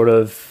any sort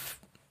of,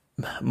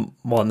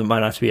 well, it might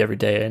not have to be every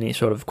day, any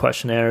sort of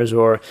questionnaires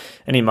or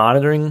any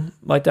monitoring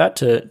like that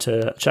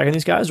to check on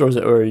these guys? Or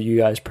are you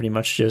guys pretty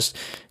much just,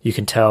 you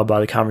can tell by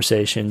the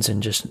conversations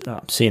and just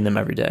seeing them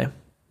every day?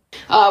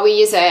 We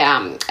use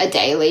a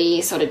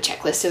daily sort of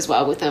checklist as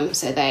well with them.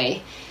 So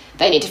they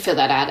need to fill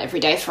that out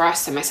every day for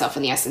us. So myself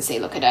and the S&C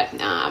look at it.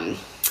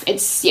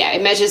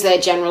 It measures their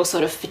general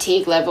sort of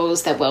fatigue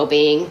levels, their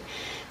well-being.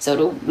 So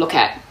it'll look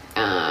at,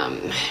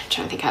 I'm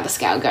trying to think how the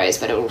scale goes,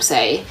 but it will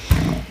say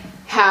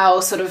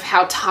how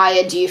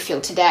tired do you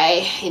feel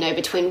today,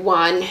 between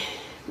 1,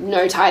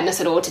 no tiredness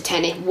at all, to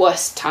 10,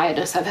 worst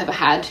tiredness I've ever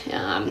had.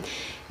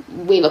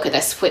 We look at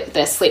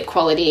their sleep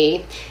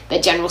quality,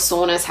 their general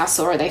soreness, how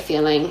sore are they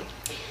feeling,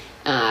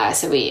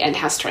 and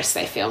how stressed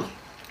they feel.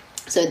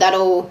 So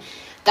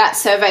that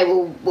survey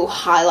will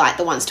highlight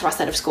the ones to us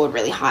that have scored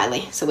really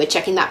highly. So we're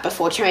checking that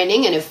before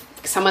training, and if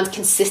someone's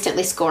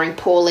consistently scoring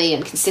poorly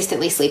and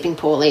consistently sleeping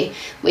poorly,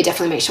 we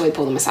definitely make sure we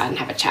pull them aside and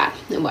have a chat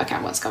and work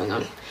out what's going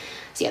on.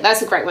 So yeah,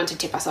 that's a great one to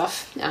tip us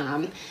off.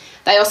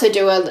 They also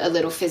do a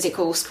little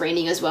physical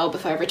screening as well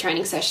before every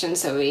training session.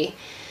 So we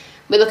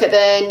look at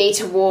the knee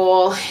to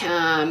wall,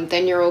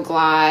 their neural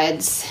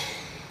glides.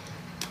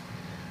 I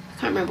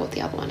can't remember what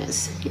the other one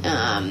is.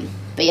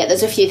 But yeah,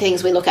 there's a few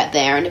things we look at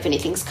there, and if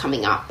anything's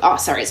coming up,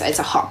 it's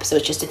a hop, so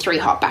it's just a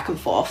 3-hop back and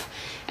forth,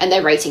 and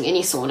they're rating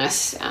any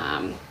soreness.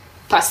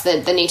 Plus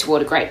the knee to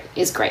wall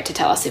is great to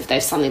tell us if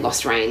they've suddenly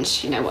lost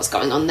range, what's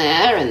going on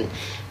there, and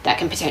that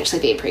can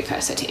potentially be a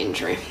precursor to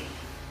injury.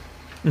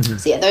 Mm-hmm.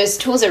 So yeah, those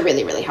tools are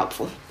really, really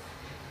helpful.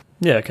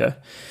 Yeah, okay.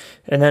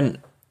 And then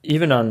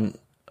even on,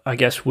 I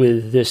guess,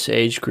 with this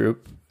age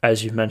group,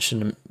 as you've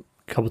mentioned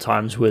a couple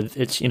times, with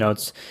it's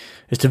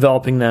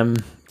developing them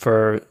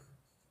for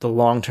the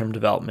long-term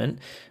development,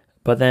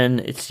 but then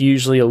it's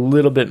usually a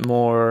little bit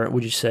more,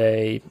 would you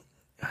say,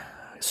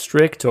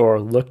 strict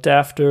or looked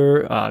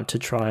after to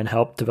try and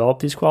help develop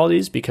these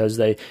qualities, because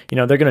they're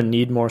going to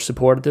need more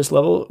support at this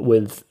level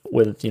with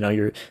if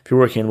you're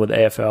working with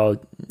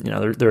AFL,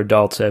 they're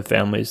adults, they have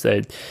families,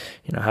 they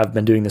have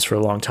been doing this for a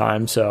long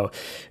time. So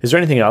is there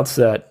anything else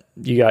that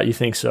you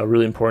think is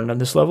really important on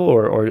this level,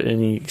 or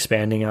any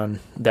expanding on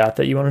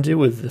that you want to do,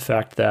 with the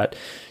fact that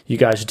you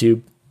guys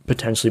do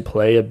potentially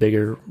play a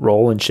bigger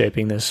role in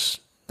shaping this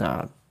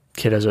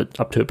kid as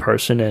up to a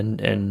person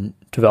and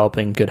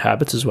developing good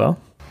habits as well?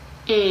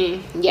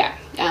 I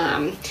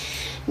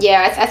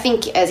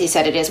think, as you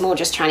said, it is more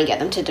just trying to get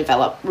them to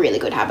develop really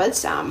good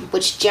habits,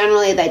 which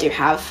generally they do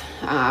have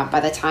by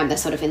the time they're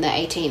sort of in their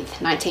 18th,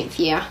 19th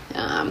year.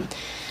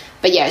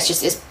 But yeah,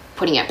 it's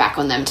putting it back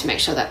on them to make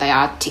sure that they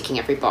are ticking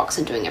every box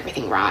and doing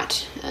everything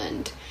right.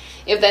 And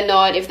if they're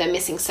not, if they're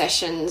missing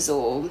sessions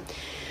or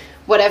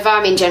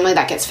whatever, generally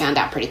that gets found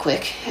out pretty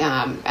quick,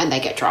 and they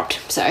get dropped.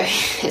 So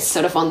it's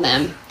sort of on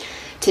them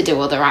to do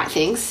all the right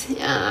things.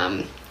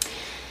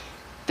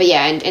 But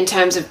yeah, in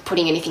terms of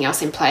putting anything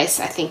else in place,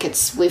 I think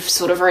we've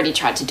sort of already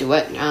tried to do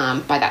it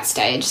by that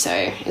stage. So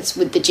it's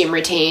with the gym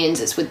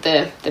routines, it's with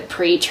the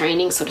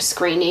pre-training sort of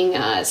screening,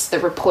 it's the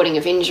reporting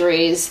of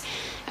injuries,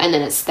 and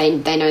then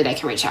they know they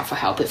can reach out for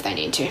help if they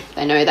need to.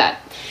 They know that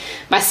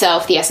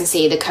myself, the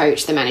S&C, the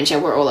coach, the manager,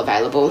 we're all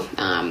available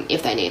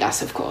if they need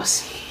us, of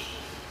course.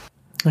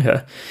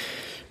 Okay.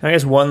 I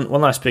guess one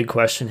last big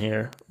question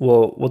here.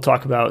 We'll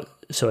talk about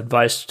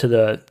advice to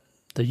the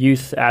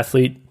youth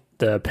athlete,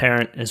 the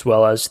parent, as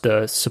well as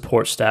the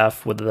support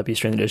staff, whether that be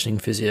strength and conditioning,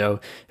 physio,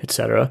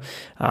 etc.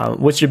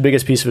 What's your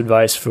biggest piece of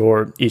advice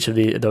for each of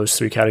those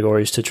 3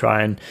 categories to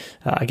try and,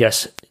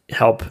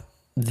 help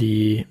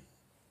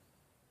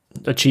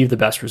achieve the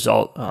best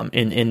result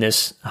in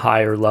this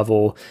higher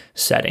level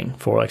setting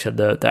for, like I said,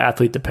 the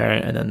athlete, the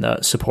parent, and then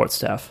the support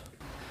staff?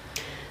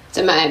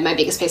 So my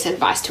biggest piece of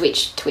advice to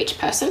each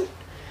person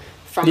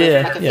from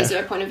a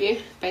physio point of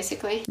view,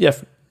 basically?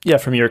 Yeah,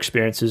 from your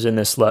experiences in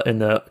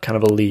the kind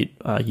of elite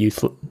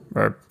youth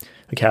or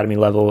academy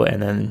level,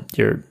 and then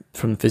you're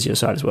from the physio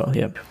side as well.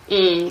 Yeah.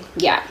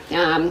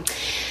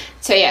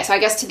 So I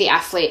guess to the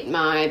athlete,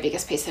 my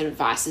biggest piece of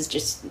advice is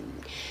just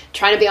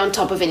trying to be on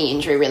top of any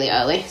injury really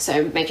early.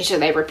 So making sure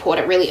they report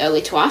it really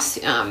early to us,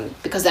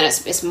 because then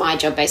it's my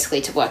job basically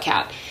to work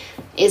out,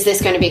 is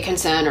this going to be a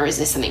concern, or is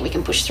this something we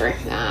can push through?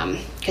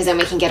 Because then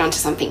we can get onto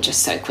something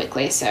just so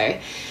quickly. So,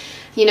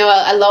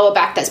 a lower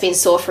back that's been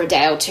sore for a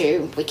day or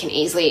 2, we can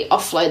easily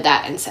offload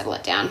that and settle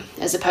it down,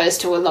 as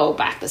opposed to a lower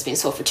back that's been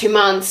sore for 2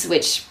 months,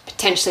 which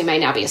potentially may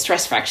now be a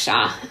stress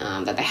fracture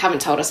that they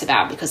haven't told us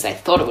about because they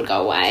thought it would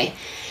go away.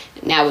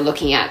 Now we're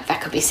looking at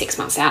that could be 6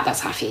 months out. That's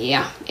half a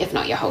year, if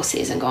not your whole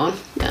season gone.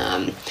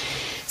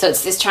 So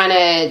it's just trying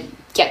to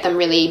get them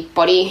really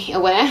body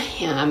aware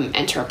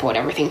and to report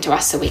everything to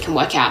us so we can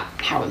work out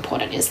how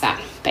important is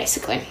that,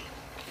 basically.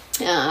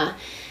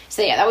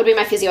 So yeah, that would be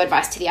my physio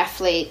advice to the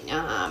athlete.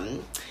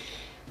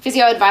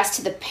 Physio advice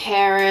to the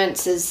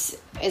parents is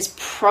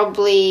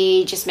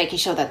probably just making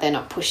sure that they're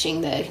not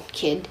pushing the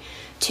kid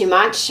too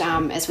much.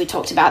 As we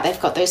talked about, they've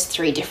got those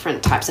 3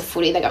 different types of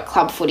footy. They've got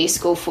club footy,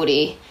 school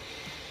footy,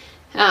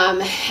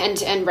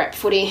 and rep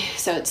footy.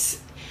 So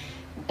it's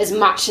as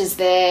much as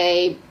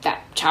that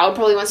child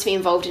probably wants to be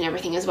involved in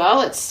everything as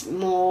well. It's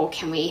more,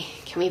 can we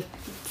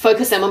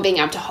focus them on being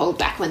able to hold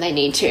back when they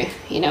need to,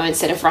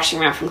 instead of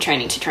rushing around from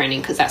training to training,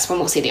 because that's when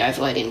we'll see the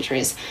overload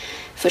injuries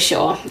for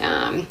sure.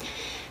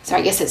 So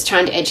I guess it's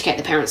trying to educate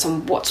the parents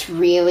on what's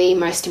really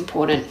most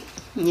important.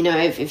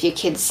 If your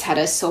kid's had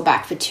a sore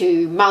back for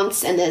 2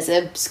 months and there's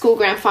a school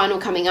grand final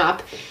coming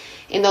up,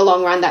 in the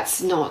long run, that's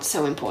not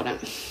so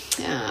important.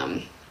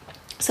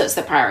 So it's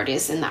the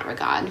priorities in that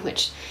regard,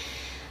 which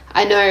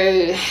I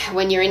know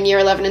when you're in year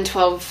 11 and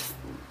 12,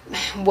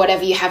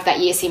 whatever you have that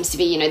year seems to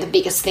be, the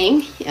biggest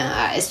thing.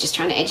 Is just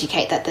trying to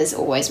educate that there's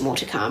always more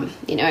to come.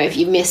 If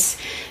you miss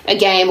a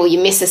game or you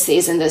miss a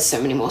season, there's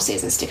so many more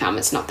seasons to come.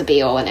 It's not the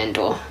be all and end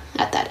all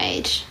at that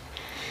age.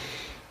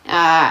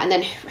 And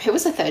then who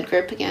was the third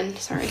group again?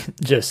 Sorry.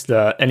 Just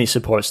any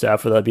support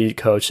staff, whether that be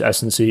coach,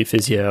 S&C,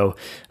 physio,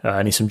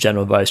 some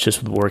general advice,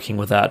 just working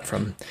with that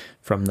from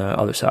the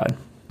other side.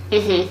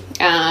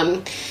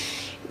 Mm-hmm.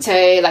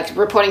 So like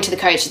reporting to the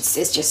coach,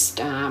 it's just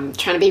trying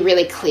to be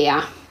really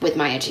clear with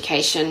my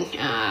education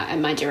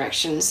and my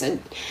directions.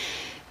 And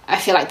I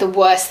feel like the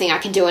worst thing I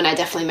can do, and I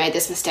definitely made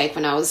this mistake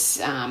when I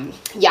was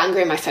younger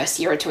in my first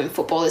year or two in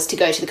football, is to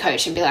go to the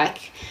coach and be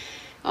like,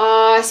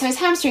 oh, so his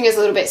hamstring is a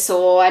little bit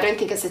sore. I don't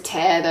think it's a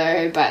tear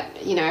though, but,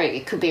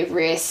 it could be a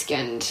risk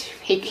and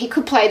he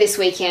could play this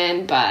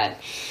weekend, but,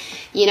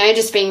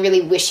 just being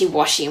really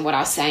wishy-washy in what I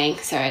was saying.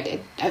 So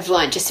I've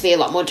learned just to be a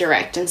lot more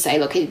direct and say,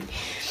 look, he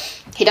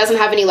doesn't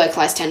have any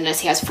localized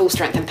tenderness. He has full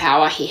strength and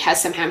power. He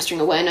has some hamstring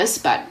awareness,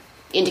 but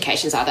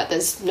indications are that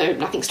there's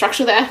nothing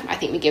structural there. I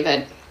think we give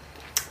it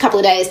a couple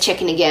of days,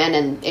 check in again,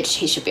 and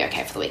he should be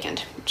okay for the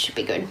weekend. It should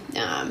be good.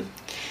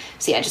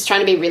 So yeah, just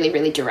trying to be really,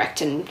 really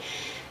direct and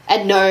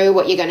know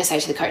what you're going to say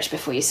to the coach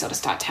before you sort of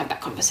start to have that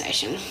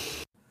conversation.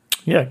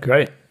 Yeah,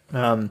 great.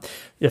 Thank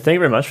you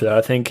very much for that.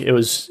 I think it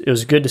was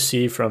good to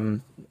see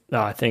from,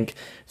 I think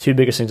 2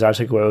 biggest things I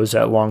took away was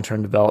that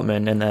long-term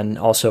development, and then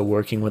also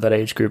working with that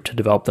age group to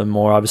develop them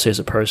more, obviously as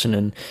a person,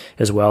 and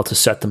as well to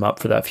set them up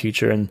for that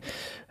future. And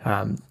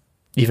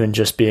even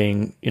just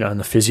being, in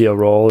the physio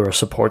role or a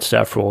support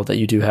staff role, that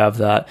you do have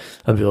that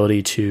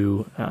ability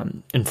to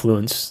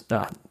influence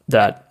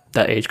that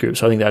age group.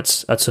 So I think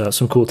that's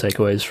some cool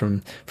takeaways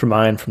from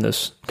mine from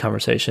this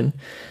conversation.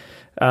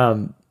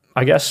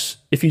 I guess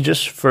if you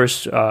just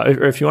first,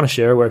 or if you want to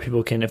share where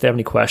people can, if they have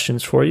any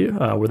questions for you,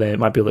 where they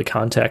might be able to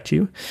contact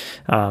you,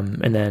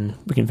 and then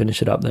we can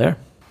finish it up there.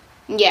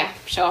 Yeah,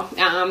 sure.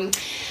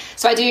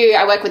 So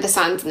I work with the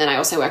Suns, and then I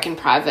also work in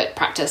private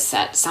practice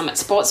at Summit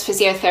Sports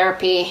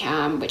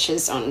Physiotherapy, which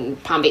is on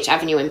Palm Beach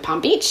Avenue in Palm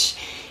Beach.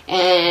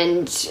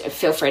 And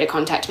feel free to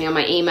contact me on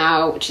my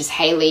email, which is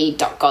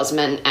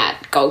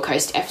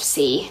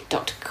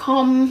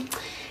hayley.gosman@goldcoastfc.com.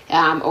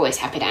 Always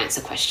happy to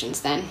answer questions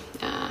then.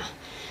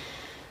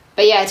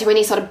 But yeah, to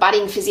any sort of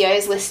budding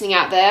physios listening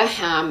out there,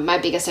 my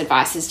biggest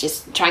advice is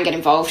just try and get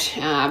involved.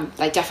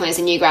 Definitely as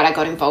a new grad, I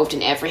got involved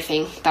in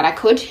everything that I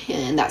could,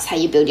 and that's how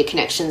you build your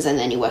connections and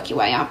then you work your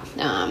way up.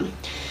 And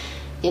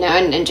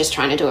just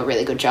trying to do a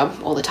really good job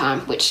all the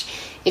time, which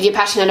if you're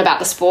passionate about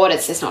the sport,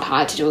 it's just not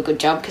hard to do a good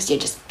job because you're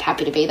just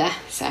happy to be there.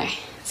 So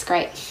it's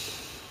great.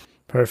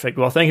 Perfect.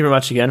 Well, thank you very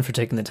much again for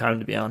taking the time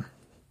to be on.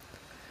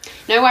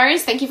 No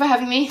worries. Thank you for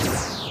having me.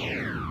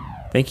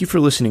 Thank you for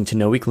listening to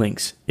No Weak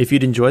Links. If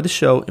you'd enjoyed the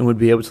show and would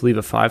be able to leave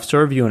a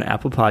 5-star review on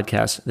Apple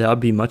Podcasts, that would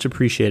be much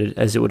appreciated,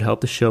 as it would help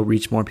the show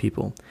reach more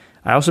people.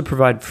 I also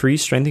provide free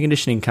strength and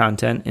conditioning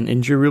content and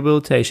injury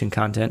rehabilitation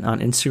content on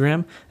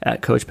Instagram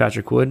at Coach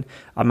Patrick Wood,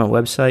 on my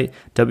website,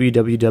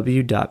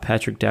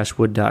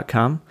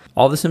 www.patrick-wood.com.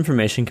 All this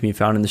information can be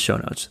found in the show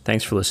notes.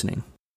 Thanks for listening.